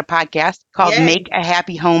just started a podcast called Make a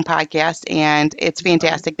Happy Home Podcast, and it's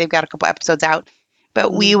fantastic. They've got a couple episodes out.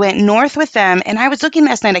 But we went north with them, and I was looking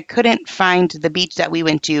last night. I couldn't find the beach that we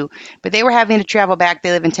went to, but they were having to travel back.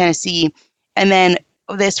 They live in Tennessee. And then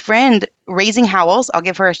this friend, Raising Howells, I'll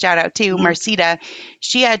give her a shout out too, Marcita,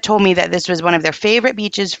 she had told me that this was one of their favorite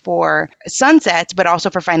beaches for sunsets, but also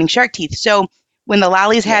for finding shark teeth. So when the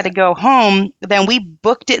Lollies had to go home, then we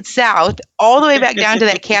booked it south all the way back down to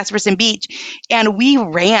that Casperson beach, and we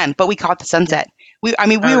ran, but we caught the sunset. We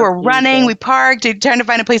were running, we parked, trying to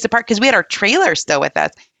find a place to park because we had our trailer still with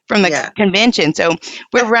us from the convention. So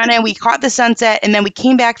we're running, we caught the sunset, and then we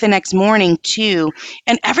came back the next morning too.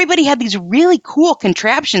 And everybody had these really cool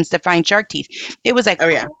contraptions to find shark teeth. It was like,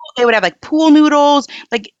 they would have like pool noodles,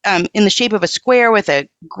 like in the shape of a square with a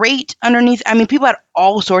grate underneath. I mean, people had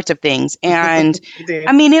all sorts of things. And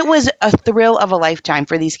I mean, it was a thrill of a lifetime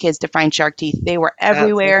for these kids to find shark teeth. They were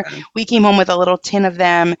everywhere. We came home with a little tin of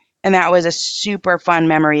them. And that was a super fun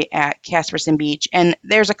memory at Casperson Beach. And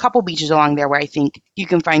there's a couple beaches along there where I think you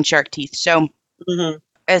can find shark teeth. So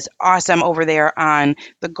it's awesome over there on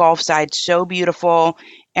the Gulf side. So beautiful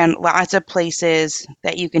and lots of places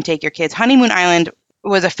that you can take your kids. Honeymoon Island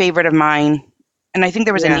was a favorite of mine. And I think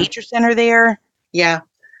there was a nature center there. Yeah.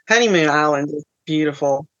 Honeymoon Island is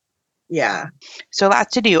beautiful. Yeah. So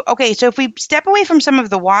lots to do. Okay. So if we step away from some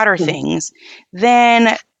of the water things,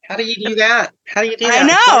 then... How do you do that?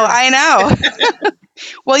 I know.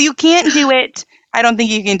 Well, you can't do it. I don't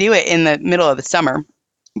think you can do it in the middle of the summer.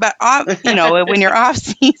 But, when you're off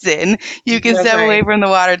season, you can step away from the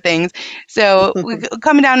water things. So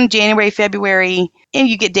coming down in January, February, and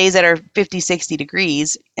you get days that are 50, 60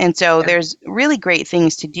 degrees. And so there's really great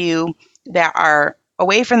things to do that are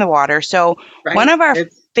away from the water. So one of our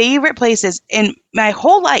favorite places in my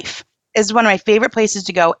whole life is one of my favorite places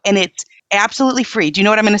to go. And it's absolutely free. Do you know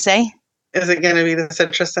what I'm going to say? Is it going to be the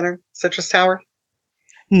Citrus Tower?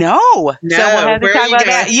 No. So we'll have to talk about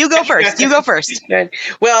that. You go first. Good.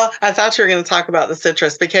 Well, I thought you were going to talk about the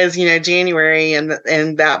citrus because, January and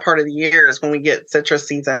that part of the year is when we get citrus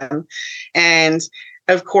season. And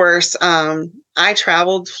of course, I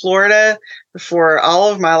traveled Florida for all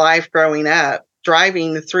of my life growing up,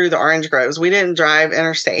 driving through the orange groves. We didn't drive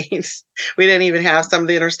interstates. We didn't even have some of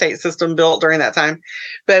the interstate system built during that time,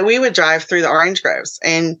 but we would drive through the orange groves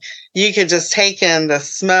and you could just take in the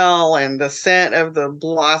smell and the scent of the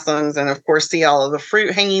blossoms and of course see all of the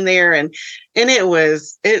fruit hanging there. And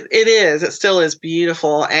it still is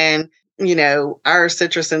beautiful. And, our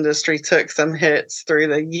citrus industry took some hits through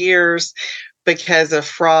the years because of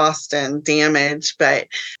frost and damage, but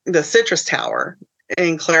the Citrus Tower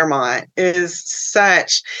in Claremont is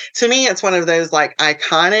to me, it's one of those like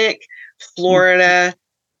iconic Florida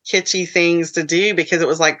kitschy things to do because it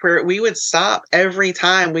was like where we would stop every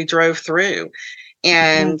time we drove through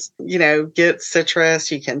and, get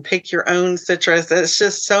citrus. You can pick your own citrus. It's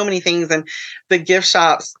just so many things. And the gift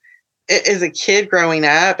shops as a kid growing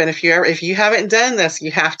up. And if you haven't done this,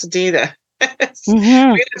 you have to do this. We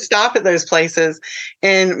would stop at those places.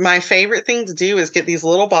 And my favorite thing to do is get these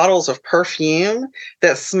little bottles of perfume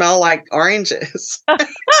that smell like oranges.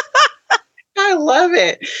 I love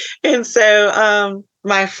it. And so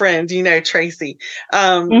my friend, Tracy, she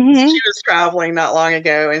was traveling not long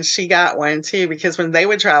ago and she got one too, because when they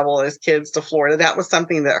would travel as kids to Florida, that was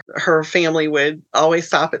something that her family would always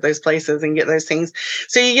stop at those places and get those things.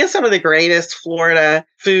 So you get some of the greatest Florida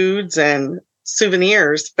foods and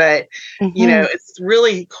souvenirs, but it's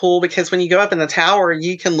really cool because when you go up in the tower,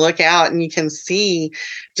 you can look out and you can see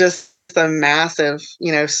just the massive,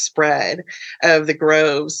 spread of the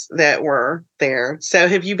groves that were there. So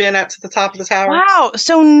have you been up to the top of the tower? Wow.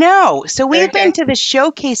 So no. So we've been to the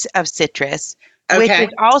Showcase of Citrus, which is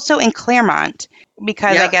also in Claremont,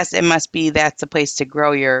 because I guess it must be that's the place to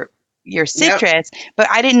grow your citrus. But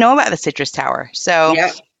I didn't know about the Citrus Tower. So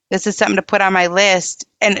this is something to put on my list.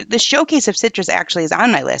 And the Showcase of Citrus actually is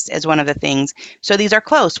on my list as one of the things. So these are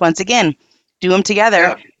close. Once again, do them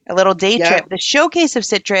together, a little day trip. The Showcase of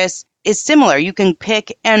Citrus is similar. You can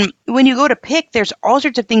pick, and when you go to pick, there's all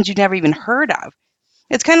sorts of things you've never even heard of.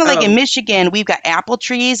 It's kind of like in Michigan, we've got apple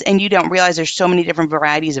trees, and you don't realize there's so many different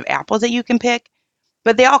varieties of apples that you can pick,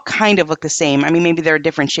 but they all kind of look the same. I mean, maybe they're a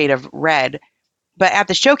different shade of red, But at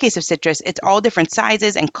the Showcase of Citrus, it's all different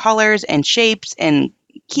sizes and colors and shapes and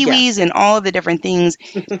kiwis and all of the different things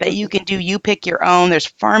that you can do. You pick your own. There's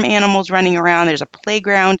farm animals running around. There's a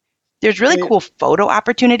playground. There's really cool photo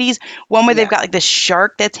opportunities. One where they've got like this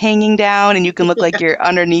shark that's hanging down and you can look like you're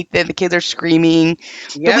underneath it. The kids are screaming.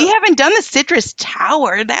 But we haven't done the Citrus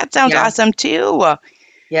Tower. That sounds awesome too.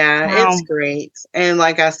 Yeah, Wow. it's great. And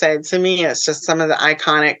like I said, to me, it's just some of the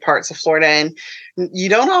iconic parts of Florida. And you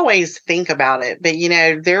don't always think about it. But,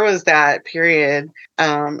 there was that period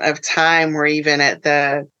of time where even at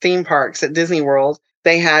the theme parks at Disney World,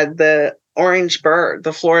 they had the orange bird,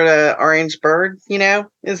 the Florida orange bird,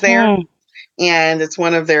 is there. And it's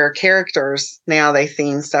one of their characters. Now they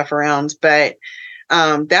theme stuff around. But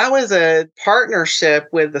that was a partnership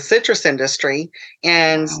with the citrus industry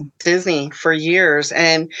and Disney for years.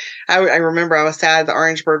 And I remember I was sad the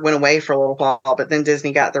orange bird went away for a little while, but then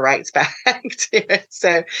Disney got the rights back to it.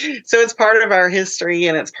 So it's part of our history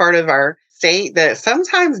and it's part of our state that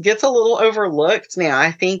sometimes gets a little overlooked now.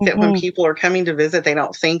 I think that when people are coming to visit, they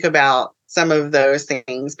don't think about some of those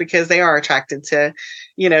things because they are attracted to,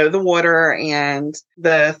 the water and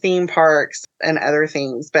the theme parks and other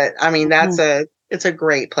things. But I mean, it's a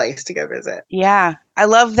great place to go visit. Yeah. I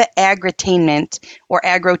love the agritainment or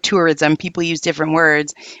agro-tourism. People use different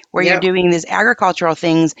words where you're doing these agricultural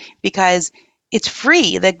things because it's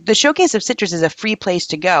free. The Showcase of Citrus is a free place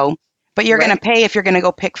to go, but you're going to pay if you're going to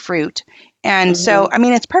go pick fruit. And so, I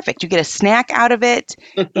mean, it's perfect. You get a snack out of it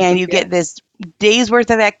and you get this day's worth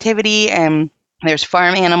of activity and there's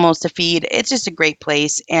farm animals to feed. It's just a great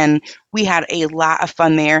place. And we had a lot of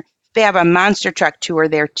fun there. They have a monster truck tour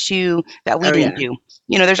there too that we didn't do.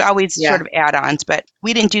 There's always sort of add-ons, but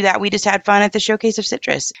we didn't do that. We just had fun at the Showcase of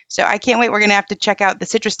Citrus. So I can't wait. We're going to have to check out the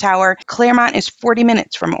Citrus Tower. Claremont is 40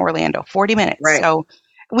 minutes from Orlando, 40 minutes. Right. So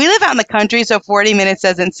we live out in the country, so 40 minutes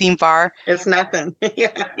doesn't seem far. It's nothing.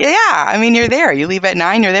 Yeah. I mean, you're there. You leave at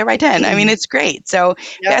 9, you're there by 10. I mean, it's great. So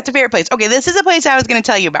that's a favorite place. Okay, this is a place I was going to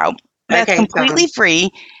tell you about. That's completely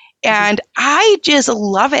free. And I just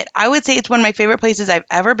love it. I would say it's one of my favorite places I've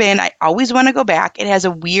ever been. I always want to go back. It has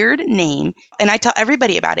a weird name, and I tell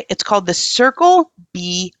everybody about it. It's called the Circle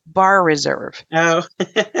B Bar Reserve. Oh,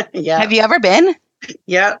 yeah. Have you ever been?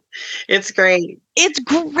 Yep. It's great. It's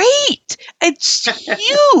great. It's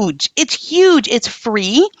huge. It's huge. It's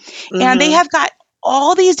free. And they have got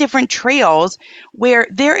all these different trails where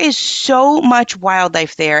there is so much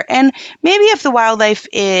wildlife there. And maybe if the wildlife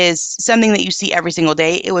is something that you see every single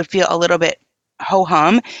day, it would feel a little bit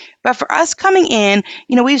ho-hum. But for us coming in,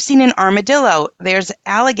 we've seen an armadillo, there's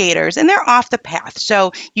alligators, and they're off the path.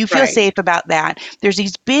 So you feel safe about that. There's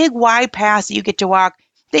these big wide paths that you get to walk.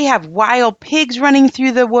 They have wild pigs running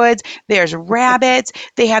through the woods. There's rabbits.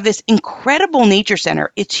 They have this incredible nature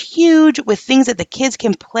center. It's huge with things that the kids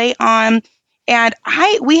can play on. And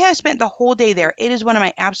we have spent the whole day there. It is one of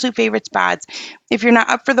my absolute favorite spots. If you're not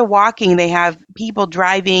up for the walking, they have people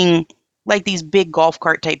driving like these big golf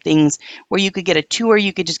cart type things where you could get a tour.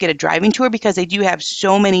 You could just get a driving tour because they do have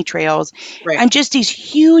so many trails and just these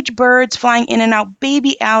huge birds flying in and out,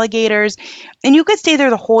 baby alligators. And you could stay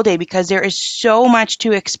there the whole day because there is so much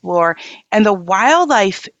to explore. And the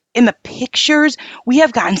wildlife in the pictures, we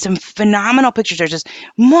have gotten some phenomenal pictures. There's just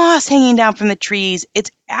moss hanging down from the trees.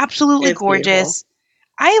 It's absolutely gorgeous. Beautiful.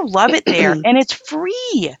 I love it there. And it's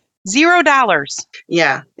free. $0.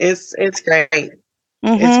 Yeah, it's great.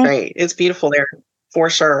 It's great. It's beautiful there for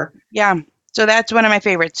sure. Yeah. So that's one of my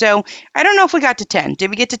favorites. So I don't know if we got to 10. Did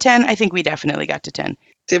we get to 10? I think we definitely got to 10.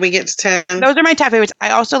 Did we get to 10? Those are my top favorites. I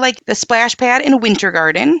also like the splash pad in Winter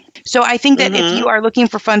Garden. So I think that if you are looking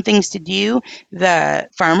for fun things to do, the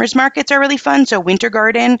farmers markets are really fun. So Winter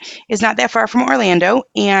Garden is not that far from Orlando.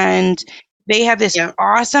 And they have this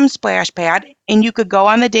awesome splash pad. And you could go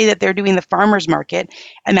on the day that they're doing the farmers market.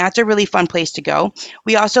 And that's a really fun place to go.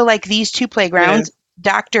 We also like these two playgrounds.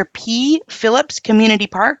 Dr. P. Phillips Community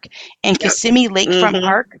Park and Kissimmee Lakefront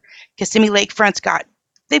Park. Kissimmee Lakefront's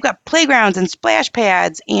they've got playgrounds and splash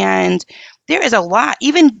pads, and there is a lot.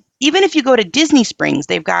 Even if you go to Disney Springs,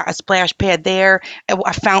 they've got a splash pad there,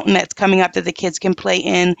 a fountain that's coming up that the kids can play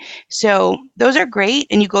in. So those are great,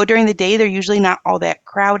 and you go during the day, they're usually not all that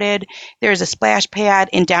crowded. There's a splash pad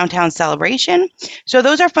in Downtown Celebration. So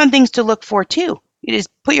those are fun things to look for, too. You just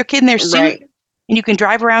put your kid in their suit, and you can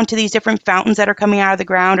drive around to these different fountains that are coming out of the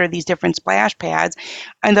ground or these different splash pads.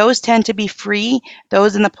 And those tend to be free,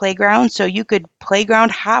 those in the playground. So you could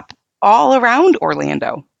playground hop all around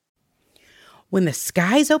Orlando. When the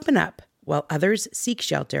skies open up while others seek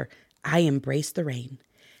shelter, I embrace the rain.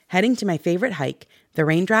 Heading to my favorite hike, the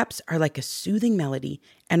raindrops are like a soothing melody,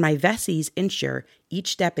 and my Vessies ensure each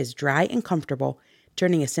step is dry and comfortable,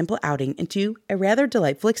 turning a simple outing into a rather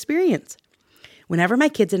delightful experience. Whenever my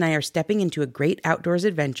kids and I are stepping into a great outdoors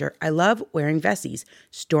adventure, I love wearing Vessie's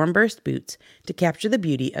Stormburst boots to capture the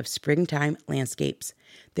beauty of springtime landscapes.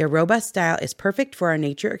 Their robust style is perfect for our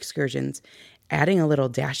nature excursions, adding a little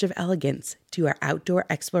dash of elegance to our outdoor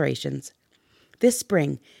explorations. This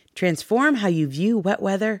spring, transform how you view wet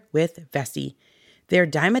weather with Vessie. Their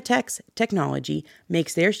Dymatex technology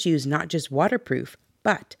makes their shoes not just waterproof,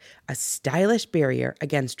 but a stylish barrier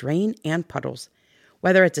against rain and puddles.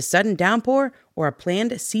 Whether it's a sudden downpour or a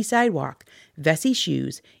planned seaside walk, Vessie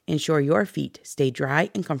shoes ensure your feet stay dry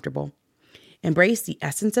and comfortable. Embrace the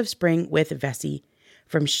essence of spring with Vessie.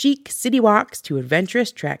 From chic city walks to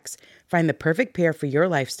adventurous treks, find the perfect pair for your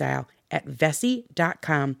lifestyle at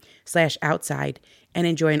vessie.com/outside and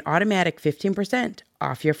enjoy an automatic 15%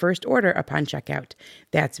 off your first order upon checkout.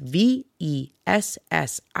 That's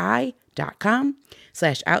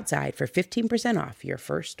VESSI.com/outside for 15% off your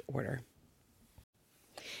first order.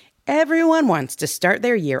 Everyone wants to start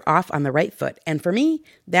their year off on the right foot, and for me,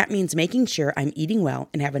 that means making sure I'm eating well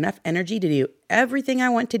and have enough energy to do everything I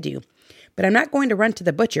want to do. But I'm not going to run to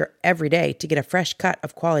the butcher every day to get a fresh cut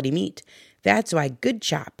of quality meat. That's why Good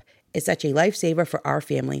Chop is such a lifesaver for our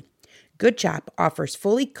family. Good Chop offers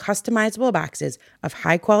fully customizable boxes of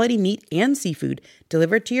high-quality meat and seafood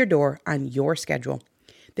delivered to your door on your schedule.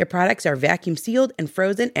 Their products are vacuum sealed and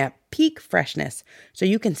frozen at peak freshness, so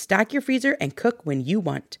you can stock your freezer and cook when you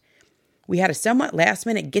want. We had a somewhat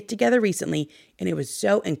last-minute get-together recently, and it was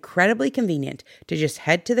so incredibly convenient to just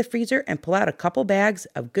head to the freezer and pull out a couple bags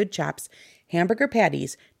of Good Chop's hamburger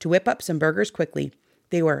patties to whip up some burgers quickly.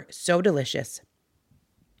 They were so delicious.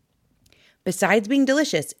 Besides being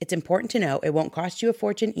delicious, it's important to know it won't cost you a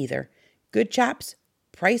fortune either. Good Chop's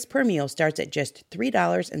price per meal starts at just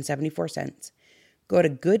 $3.74. Go to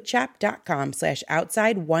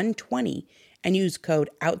goodchop.com/outside120 and use code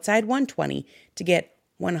outside120 to get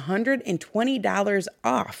 $120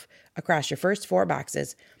 off across your first 4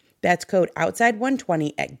 boxes. That's code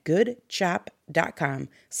outside120 at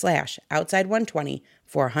goodchop.com/outside120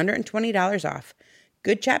 for $120 off.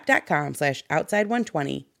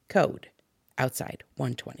 goodchop.com/outside120, code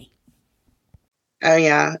outside120. Oh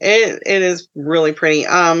yeah, it is really pretty.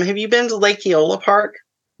 Have you been to Lake Eola Park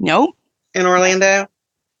Nope. in Orlando?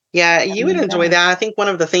 Yeah, you would enjoy that. I think one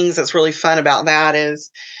of the things that's really fun about that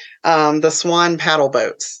is the swan paddle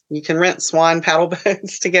boats. You can rent swan paddle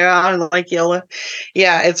boats to go out in Lake Eola.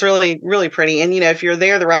 Yeah, it's really, really pretty. And, if you're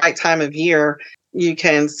there the right time of year, you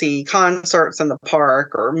can see concerts in the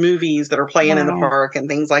park or movies that are playing in the park and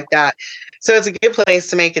things like that. So it's a good place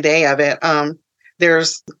to make a day of it.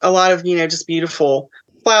 There's a lot of, just beautiful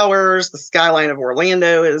flowers. The skyline of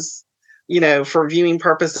Orlando is, for viewing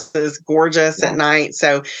purposes, gorgeous at night.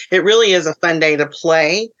 So it really is a fun day to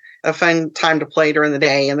play. A fun time to play during the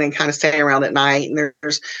day and then kind of stay around at night. And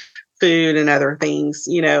there's food and other things,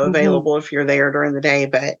 available if you're there during the day,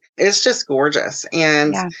 but it's just gorgeous.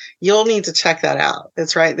 And you'll need to check that out.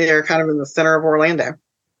 It's right there kind of in the center of Orlando.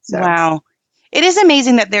 So. Wow. It is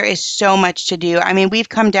amazing that there is so much to do. I mean, we've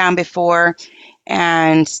come down before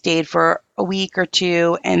and stayed for a week or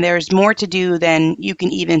two, and there's more to do than you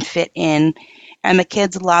can even fit in. And the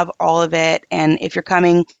kids love all of it. And if you're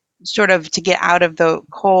coming sort of to get out of the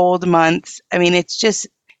cold months, I mean, it's just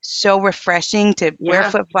so refreshing to wear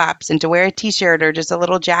flip-flops and to wear a t-shirt or just a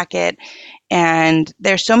little jacket. And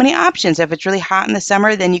there's so many options. If it's really hot in the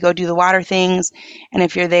summer, then you go do the water things. And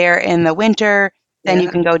if you're there in the winter, then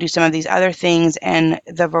you can go do some of these other things. And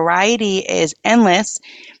the variety is endless.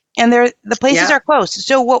 And the places are close.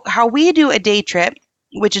 So how we do a day trip,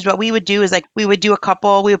 which is what we would do, is like we would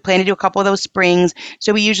plan to do a couple of those springs.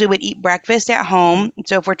 So we usually would eat breakfast at home.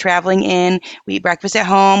 So if we're traveling in, we eat breakfast at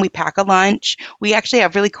home, we pack a lunch. We actually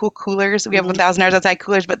have really cool coolers. We have 1,000 hours outside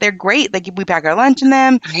coolers, but they're great. Like we pack our lunch in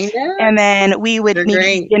them. I know. And then we would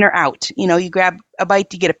eat dinner out. You grab a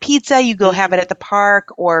bite, you get a pizza, you go have it at the park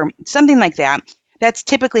or something like that. That's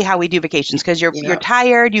typically how we do vacations because you're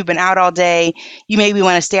tired, you've been out all day, you maybe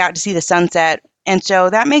want to stay out to see the sunset. And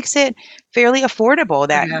so that makes it fairly affordable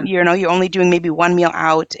that, you're only doing maybe one meal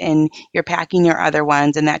out and you're packing your other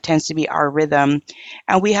ones. And that tends to be our rhythm.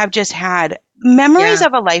 And we have just had memories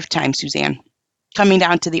of a lifetime, Suzanne, coming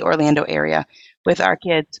down to the Orlando area. with our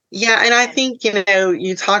kids. Yeah, and I think,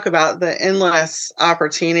 you talk about the endless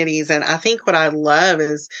opportunities. And I think what I love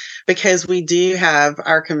is because we do have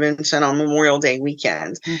our convention on Memorial Day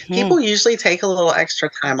weekend, Mm-hmm. people usually take a little extra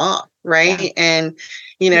time off, Yeah. right? And,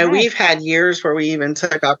 Yes. we've had years where we even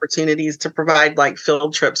took opportunities to provide like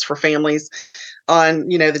field trips for families on,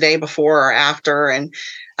 the day before or after. And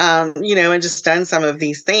just done some of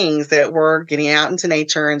these things that we're getting out into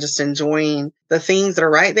nature and just enjoying the things that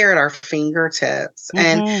are right there at our fingertips.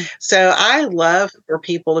 And Mm-hmm. so I love for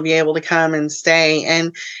people to be able to come and stay.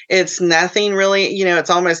 And it's nothing really, it's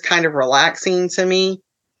almost kind of relaxing to me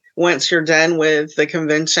once you're done with the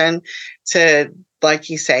convention to, like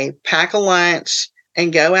you say, pack a lunch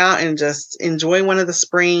and go out and just enjoy one of the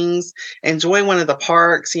springs, enjoy one of the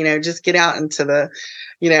parks, just get out into the,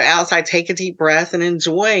 outside, take a deep breath and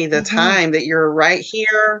enjoy the Mm-hmm. time that you're right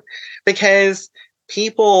here, because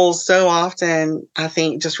people so often, I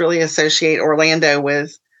think, just really associate Orlando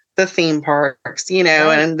with the theme parks, Right.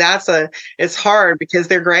 and it's hard because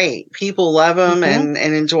they're great. People love them Mm-hmm.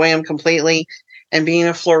 and enjoy them completely. And being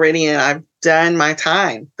a Floridian, I've done my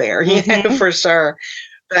time there, Mm-hmm. for sure.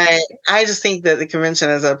 But I just think that the convention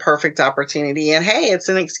is a perfect opportunity. And hey, it's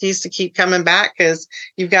an excuse to keep coming back because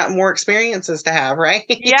you've got more experiences to have, right?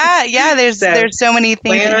 Yeah, yeah, So there's so many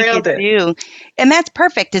things plan that you around could it. do. And that's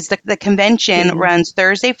perfect. Is the convention Mhm. runs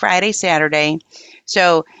Thursday, Friday, Saturday.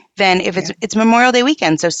 So then if Yeah. it's Memorial Day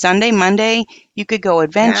weekend, so Sunday, Monday, you could go Yeah.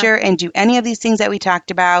 adventure and do any of these things that we talked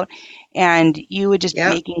about, and you would just be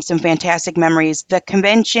Yep. making some fantastic memories. The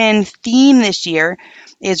convention theme this year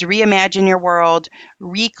is reimagine your world,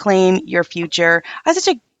 reclaim your future. That's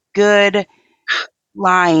such a good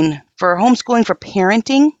line for homeschooling, for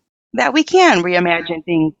parenting, that we can reimagine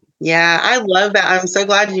things. Yeah, I love that. I'm so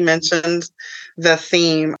glad you mentioned the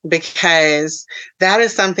theme because that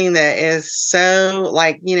is something that is so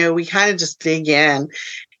like, we kind of just dig in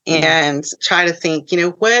Yeah. and try to think,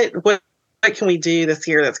 what can we do this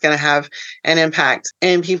year that's going to have an impact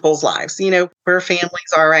in people's lives, where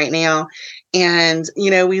families are right now. And,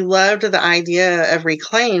 we loved the idea of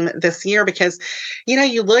Reclaim this year because,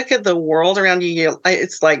 you look at the world around you,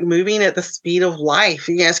 it's like moving at the speed of life.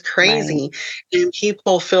 It's Right. crazy. And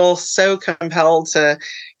people feel so compelled to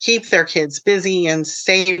keep their kids busy and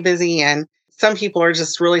stay busy. And some people are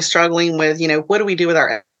just really struggling with, what do we do with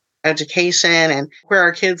our education and where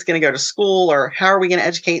our kids going to go to school or how are we going to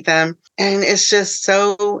educate them? And it's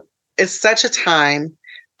such a time,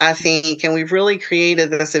 I think, and we've really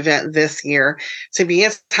created this event this year to be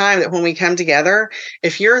a time that when we come together,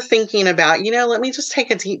 if you're thinking about, let me just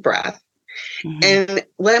take a deep breath Mhm. and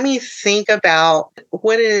let me think about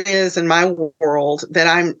what it is in my world that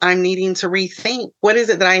I'm needing to rethink. What is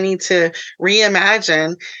it that I need to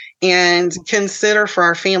reimagine and consider for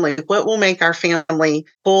our family? What will make our family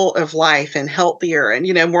full of life and healthier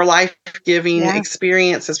and more life-giving Yeah.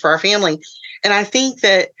 experiences for our family? And I think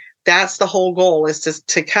that that's the whole goal, is just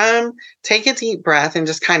to come, take a deep breath and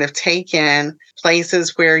just kind of take in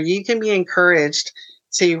places where you can be encouraged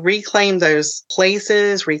to reclaim those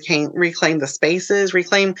places, reclaim the spaces,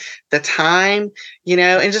 reclaim the time,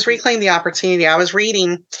 and just reclaim the opportunity. I was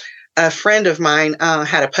reading, a friend of mine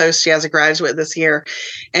had a post. She has a graduate this year,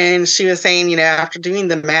 and she was saying, after doing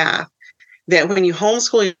the math, that when you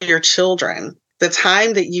homeschool your children, the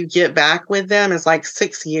time that you get back with them is like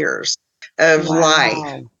 6 years of life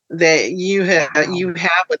Wow. that Wow. you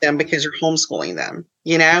have with them because you're homeschooling them,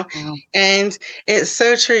 Wow. and it's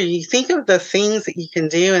so true. You think of the things that you can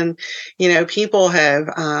do, and people have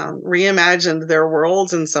reimagined their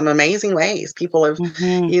worlds in some amazing ways. People have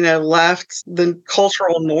Mhm. left the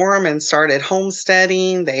cultural norm and started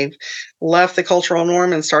homesteading. They've left the cultural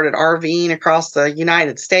norm and started RVing across the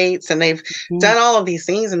United States, and they've Mhm. done all of these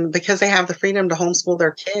things. And because they have the freedom to homeschool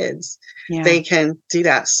their kids, Yeah. they can do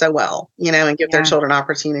that so well, and give their Yeah. children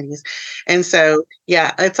opportunities. And so,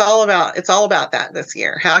 yeah, it's all about that this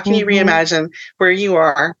year. How can you Mhm. reimagine where you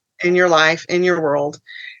are in your life, in your world,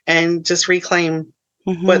 and just reclaim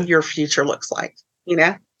what Mhm. your future looks like, you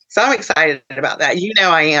know? So I'm excited about that.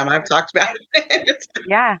 I am. I've talked about it.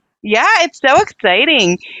 Yeah. Yeah, it's so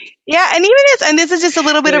exciting. Yeah, and even this is just a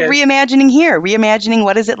little bit It of is. reimagining here, reimagining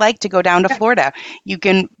what is it like to go down to Yeah, Florida. You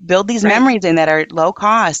can build these right. memories in that are low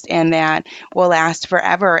cost and that will last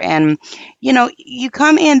forever. And you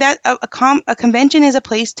come in that a convention is a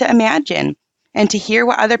place to imagine and to hear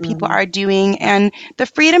what other people Mhm. are doing. Yeah. And the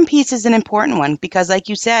freedom piece is an important one because, like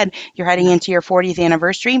you said, you're heading Yeah. into your 40th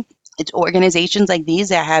anniversary. It's organizations like these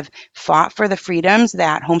that have fought for the freedoms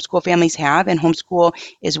that homeschool families have, and homeschool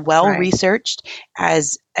is well Right. researched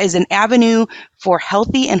as an avenue for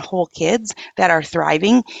healthy and whole kids that are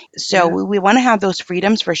thriving. So Yeah. we want to have those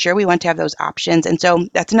freedoms for sure. We want to have those options. And so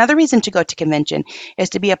that's another reason to go to convention, is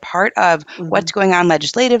to be a part of what's going on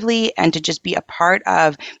legislatively and to just be a part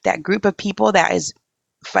of that group of people that is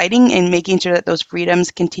fighting and making sure that those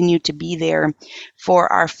freedoms continue to be there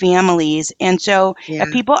for our families. And so Yeah.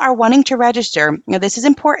 if people are wanting to register, this is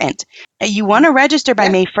important. You want to register by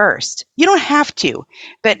Yeah. May 1st. You don't have to,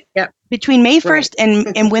 but Yep. between May 1st Right.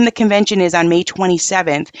 and when the convention is on May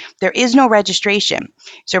 27th, there is no registration.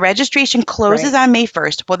 So registration closes Right. on May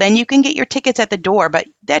 1st. Well, then you can get your tickets at the door, but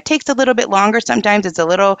that takes a little bit longer. Sometimes it's a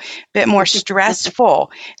little bit more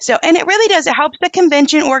stressful. So, and it really does. It helps the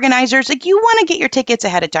convention organizers. Like, you want to get your tickets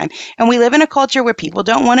ahead of time. And we live in a culture where people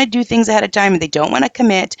don't want to do things ahead of time and they don't want to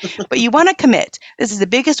commit, but you want to commit. This is the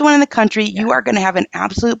biggest one in the country. Yeah. You are going to have an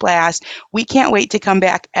absolute blast. We can't wait to come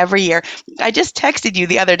back every year. I just texted you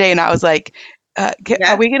the other day and I was like,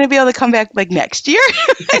 are we going to be able to come back like next year?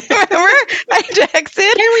 Remember? I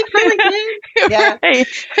texted. Can we come again? Yeah, Right.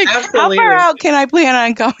 Like, absolutely. how far out can I plan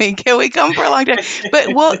on coming? Can we come for a long time?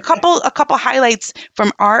 But well, a couple highlights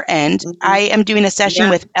from our end. I am doing a session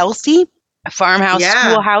with Elsie. Farmhouse,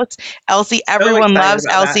 Schoolhouse, Elsie. Everyone loves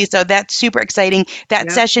Elsie, so that's super exciting.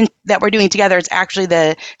 That session that we're doing together is actually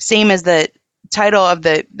the same as the title of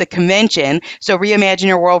the convention. So Reimagine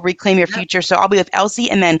Your World, Reclaim Your Future. So I'll be with Elsie,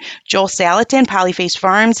 and then Joel Salatin, Polyface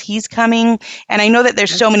Farms. He's coming. And I know that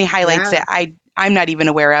there's so many highlights that I'm not even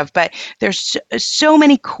aware of, but there's so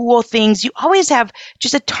many cool things. You always have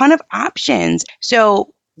just a ton of options.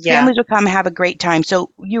 So families will come and have a great time. So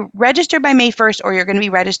you register by May 1st, or you're going to be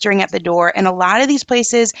registering at the door. And a lot of these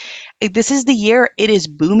places, this is the year it is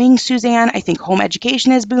booming, Suzanne. I think home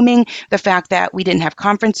education is booming. The fact that we didn't have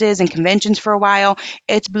conferences and conventions for a while,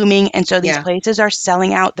 it's booming. And so these places are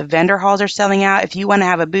selling out. The vendor halls are selling out. If you want to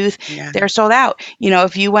have a booth, they're sold out.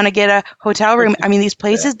 If you want to get a hotel room, I mean, these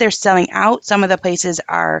places, they're selling out. Some of the places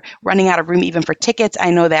are running out of room even for tickets. I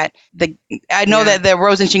know that that the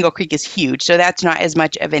Rose and Shingle Creek is huge, so that's not as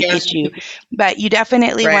much of an issue, but you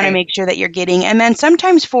definitely want to make sure that you're getting, and then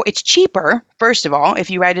sometimes it's cheaper, first of all, if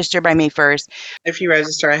you register by May 1st. If you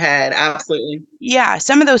register ahead, absolutely. Yeah,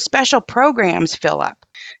 some of those special programs fill up.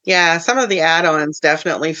 Yeah, some of the add-ons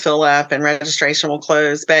definitely fill up and registration will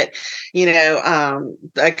close. But,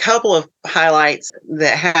 a couple of highlights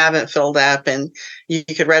that haven't filled up and you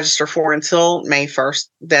could register for until May 1st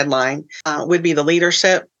deadline would be the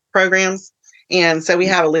leadership programs. And so we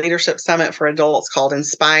have a leadership summit for adults called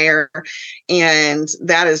Inspire. And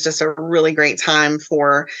that is just a really great time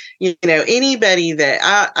for, anybody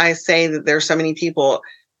that I say that there's so many people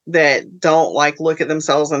that don't look at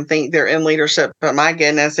themselves and think they're in leadership. But my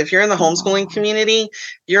goodness, if you're in the homeschooling community,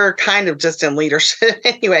 you're kind of just in leadership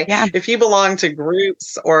anyway. Yeah. If you belong to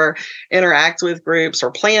groups or interact with groups or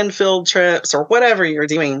plan field trips or whatever you're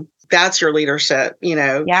doing, that's your leadership,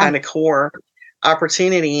 kind of core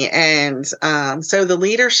opportunity. And so the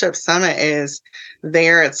leadership summit is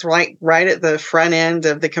there. It's right at the front end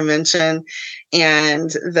of the convention. And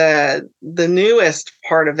the newest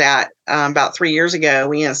part of that, about 3 years ago,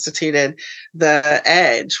 we instituted the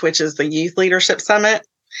EDGE, which is the Youth Leadership Summit.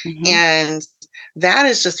 Mm-hmm. And that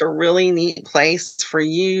is just a really neat place for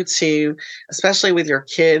you to, especially with your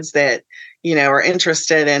kids that, are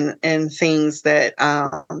interested in things that,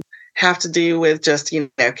 have to do with just,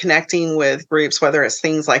 connecting with groups, whether it's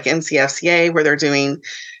things like NCFCA, where they're doing,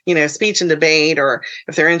 speech and debate, or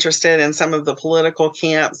if they're interested in some of the political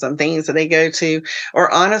camps and things that they go to,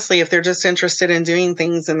 or honestly, if they're just interested in doing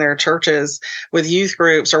things in their churches with youth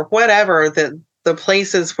groups or whatever, the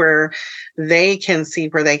places where they can see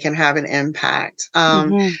where they can have an impact.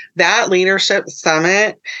 That leadership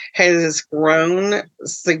summit has grown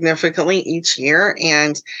significantly each year.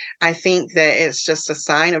 And I think that it's just a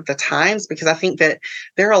sign of the times, because I think that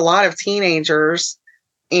there are a lot of teenagers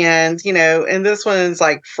and, and this one's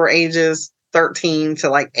for ages 13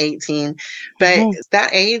 to 18, but that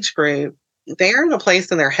age group, they're in a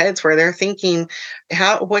place in their heads where they're thinking,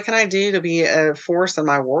 what can I do to be a force in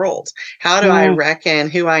my world? How do I reckon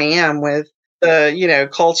who I am with the,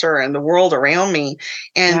 culture and the world around me?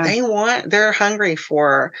 And they're hungry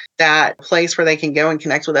for that place where they can go and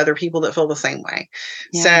connect with other people that feel the same way.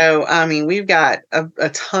 Yeah. So, I mean, we've got a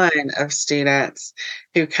ton of students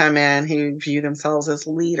who come in who view themselves as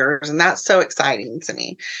leaders. And that's so exciting to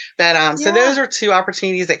me. But, so those are two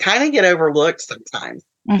opportunities that kind of get overlooked sometimes,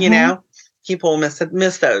 people miss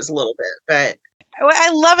those a little bit, but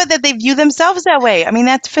I love it that they view themselves that way. I mean,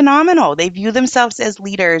 that's phenomenal. They view themselves as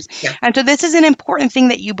leaders. Yeah. And so this is an important thing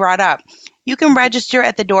that you brought up. You can register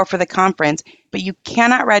at the door for the conference, but you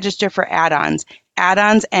cannot register for add-ons.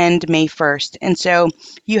 Add-ons end May 1st. And so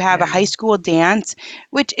you have a high school dance,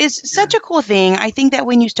 which is such a cool thing. I think that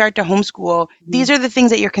when you start to homeschool, these are the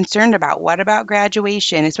things that you're concerned about. What about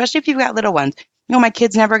graduation, especially if you've got little ones? No, my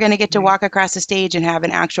kid's never going to get to walk across the stage and have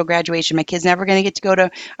an actual graduation. My kid's never going to get to go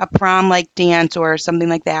to a prom like dance or something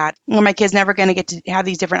like that. Or my kid's never going to get to have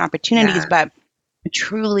these different opportunities. But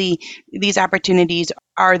truly, these opportunities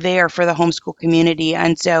are there for the homeschool community.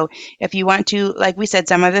 And so if you want to, like we said,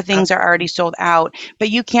 some of the things are already sold out, but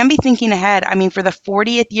you can be thinking ahead. I mean, for the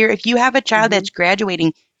 40th year, if you have a child that's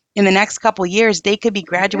graduating in the next couple years, they could be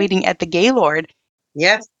graduating at the Gaylord.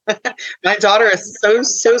 Yes. My daughter is so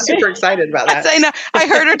super excited about that. I know. I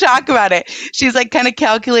heard her talk about it. She's like kind of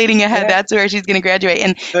calculating ahead. That's where she's going to graduate.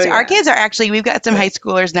 And so our kids are actually, we've got some high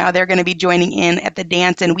schoolers now. They're going to be joining in at the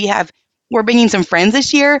dance. And we're bringing some friends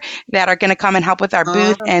this year that are going to come and help with our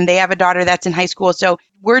booth. And they have a daughter that's in high school. So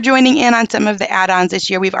we're joining in on some of the add-ons this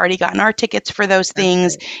year. We've already gotten our tickets for those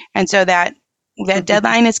things. And so that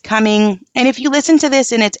deadline is coming. And if you listen to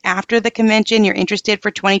this and it's after the convention, you're interested for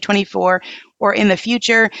 2024 or in the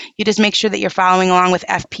future, you just make sure that you're following along with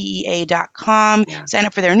FPEA.com. Sign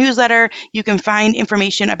up for their newsletter. You can find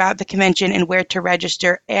information about the convention and where to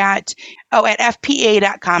register at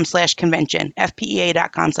FPEA.com/convention.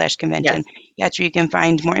 FPEA.com/convention. That's where you can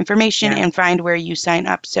find more information and find where you sign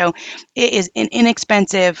up. So it is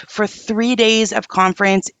inexpensive for 3 days of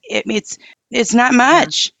conference. It's not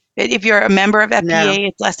much. If you're a member of FPEA,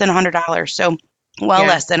 it's less than $100. So,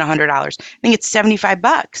 less than $100. I think it's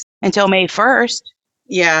 $75 until May 1st.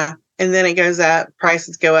 Yeah. And then it goes up,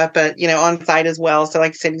 prices go up, but on site as well. So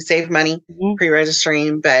like you said, you save money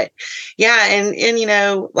pre-registering, but and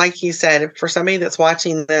like you said, for somebody that's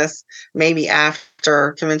watching this, maybe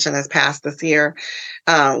after convention has passed this year,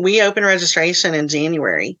 we open registration in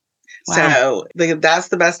January. Wow. So that's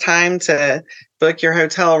the best time to book your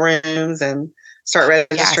hotel rooms and start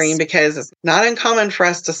registering because it's not uncommon for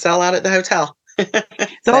us to sell out at the hotel. The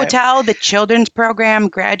hotel, the children's program,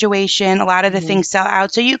 graduation, a lot of the things sell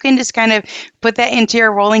out. So you can just kind of put that into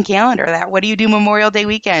your rolling calendar. What do you do Memorial Day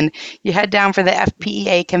weekend? You head down for the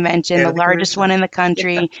FPEA convention, the largest one in the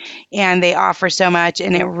country, and they offer so much,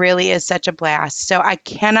 and it really is such a blast. So I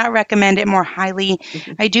cannot recommend it more highly.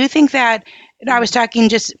 I do think that I was talking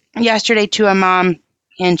just yesterday to a mom,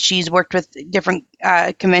 and she's worked with different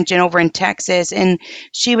convention over in Texas. And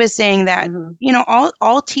she was saying that,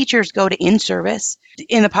 all teachers go to in-service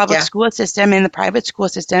in the public school system, in the private school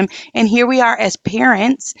system. And here we are as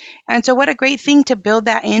parents. And so what a great thing to build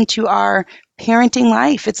that into our parenting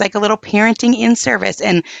life. It's like a little parenting in-service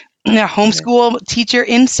and a homeschool teacher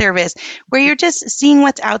in service where you're just seeing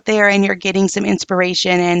what's out there and you're getting some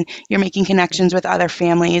inspiration and you're making connections with other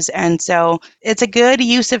families. And so it's a good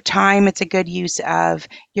use of time. It's a good use of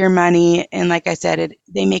your money. And like I said,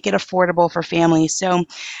 they make it affordable for families. So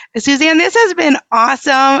Suzanne, this has been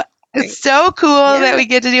awesome. It's so cool that we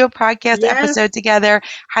get to do a podcast episode together,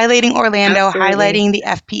 highlighting Orlando, highlighting the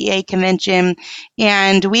FPEA convention.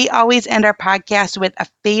 And we always end our podcast with a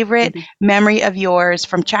favorite memory of yours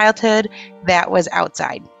from childhood that was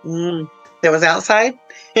outside. That was outside?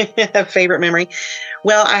 A favorite memory.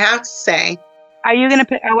 Well, I have to say. Are you going to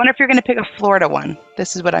pick? I wonder if you're going to pick a Florida one.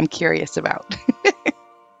 This is what I'm curious about.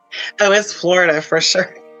 Oh, it's Florida for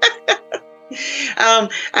sure.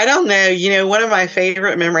 I don't know. One of my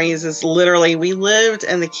favorite memories is literally we lived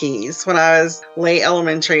in the Keys when I was late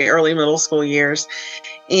elementary, early middle school years.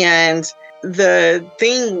 And the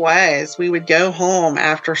thing was we would go home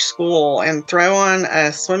after school and throw on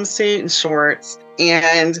a swimsuit and shorts.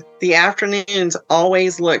 And the afternoons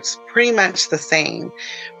always looked pretty much the same.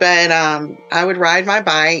 But I would ride my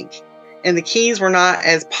bike. And the Keys were not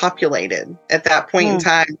as populated at that point in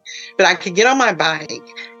time. But I could get on my bike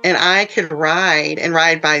and I could ride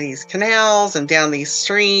by these canals and down these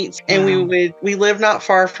streets. And we lived not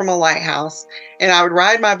far from a lighthouse. And I would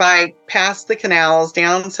ride my bike past the canals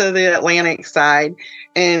down to the Atlantic side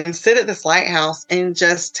and sit at this lighthouse and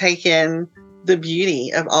just take in the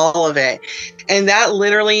beauty of all of it. And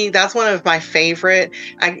that's one of my favorite.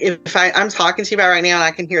 I'm talking to you about right now and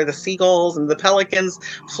I can hear the seagulls and the pelicans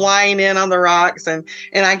flying in on the rocks and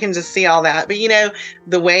I can just see all that. But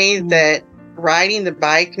the way that riding the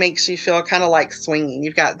bike makes you feel kind of like swinging.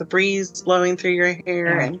 You've got the breeze blowing through your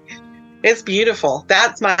hair and it's beautiful.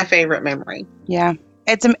 That's my favorite memory. Yeah.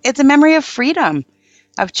 It's a memory of freedom.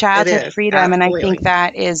 Of childhood freedom. Absolutely. And I think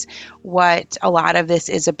that is what a lot of this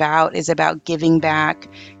is about giving back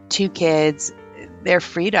to kids their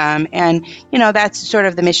freedom. And, that's sort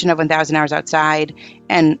of the mission of 1,000 Hours Outside.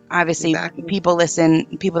 And obviously Exactly. people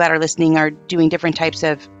that are listening are doing different types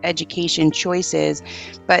of education choices,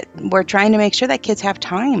 but we're trying to make sure that kids have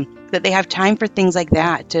time, that they have time for things like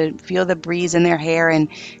that, to feel the breeze in their hair and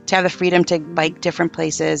to have the freedom to bike different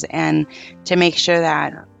places, and to make sure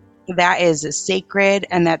that that is sacred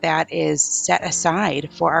and that is set aside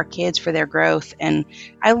for our kids, for their growth. And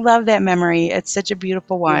I love that memory. It's such a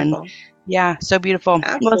beautiful one. Beautiful. Yeah, so beautiful.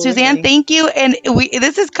 Absolutely. Well, Suzanne, thank you. And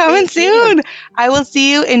this is coming Thank you. soon. I will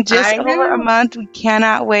see you in just I over a know. month. We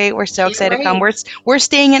cannot wait. We're so Can't excited to come. wait. We're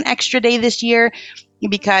staying an extra day this year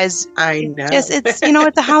because I know. it's it's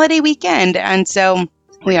a holiday weekend, and so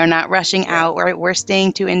we are not rushing out. We're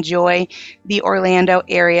staying to enjoy the Orlando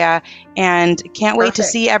area, and can't wait to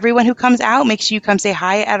see everyone who comes out. Make sure you come say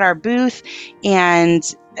hi at our booth, and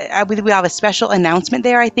we have a special announcement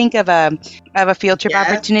there, I think, of a field trip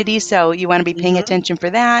opportunity. So you want to be paying attention for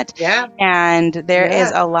that. Yeah. And there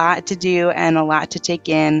is a lot to do and a lot to take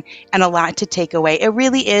in and a lot to take away. It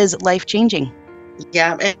really is life-changing.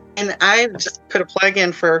 Yeah, and I just put a plug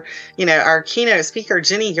in for, our keynote speaker,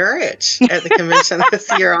 Jenny Urich, at the convention this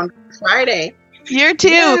year on Friday. Year 2.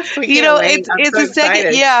 Yes, it's so a second.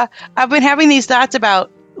 excited. Yeah, I've been having these thoughts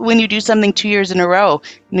about when you do something 2 years in a row,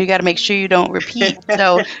 and you got to make sure you don't repeat.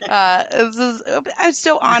 So I'm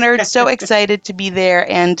so honored, so excited to be there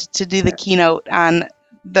and to do the keynote on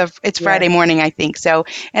it's Friday morning, I think. So,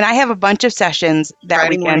 and I have a bunch of sessions that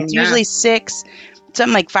Friday weekend, morning, usually 6.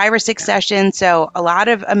 Something like 5 or 6 sessions. So a lot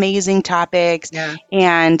of amazing topics,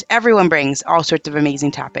 and everyone brings all sorts of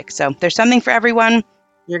amazing topics. So there's something for everyone.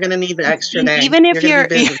 You're going to need the extra day. Even if you're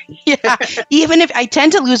busy. Even if I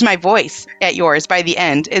tend to lose my voice at yours by the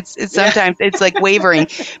end, it's sometimes it's like wavering,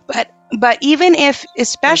 but even if,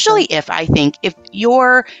 especially if I think if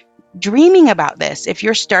you're dreaming about this, if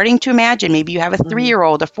you're starting to imagine, maybe you have a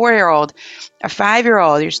 3-year-old, a 4-year-old, a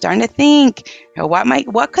 5-year-old, you're starting to think,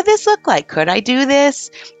 what could this look like? Could I do this?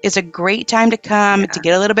 It's a great time to come to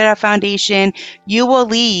get a little bit of foundation. You will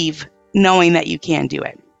leave knowing that you can do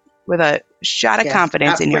it with a shot of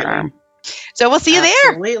confidence in your arm. So we'll see you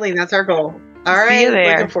there. Absolutely. That's our goal. All right. See you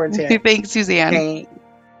there. Looking forward to it. Thanks, Suzanne. Okay.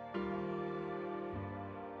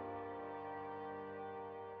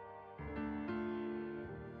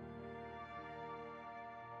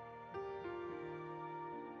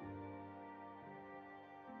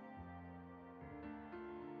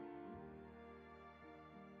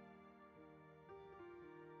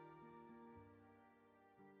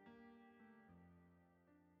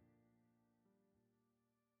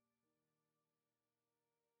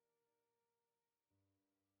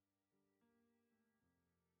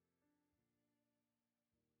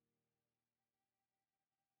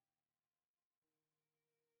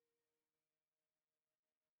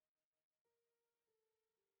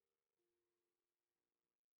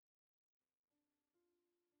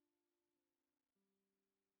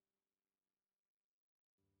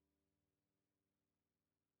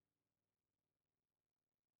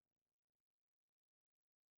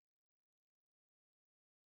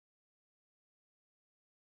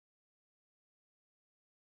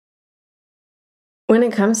 When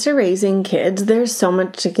it comes to raising kids, there's so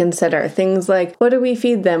much to consider. Things like, what do we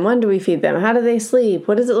feed them? When do we feed them? How do they sleep?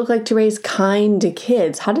 What does it look like to raise kind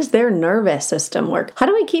kids? How does their nervous system work? How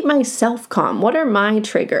do I keep myself calm? What are my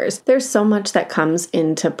triggers? There's so much that comes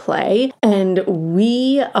into play, and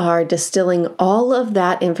we are distilling all of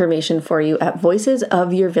that information for you at Voices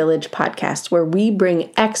of Your Village podcast, where we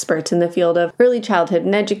bring experts in the field of early childhood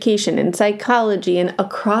and education and psychology and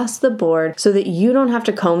across the board so that you don't have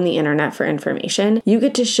to comb the internet for information. You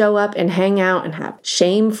get to show up and hang out and have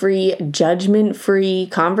shame-free, judgment-free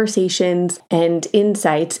conversations and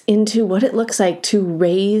insights into what it looks like to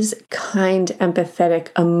raise kind, empathetic,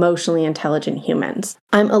 emotionally intelligent humans.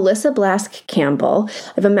 I'm Alyssa Blask Campbell.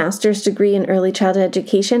 I have a master's degree in early childhood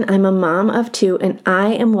education. I'm a mom of 2, and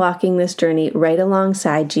I am walking this journey right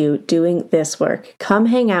alongside you doing this work. Come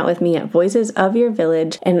hang out with me at Voices of Your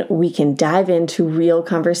Village, and we can dive into real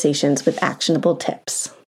conversations with actionable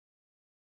tips.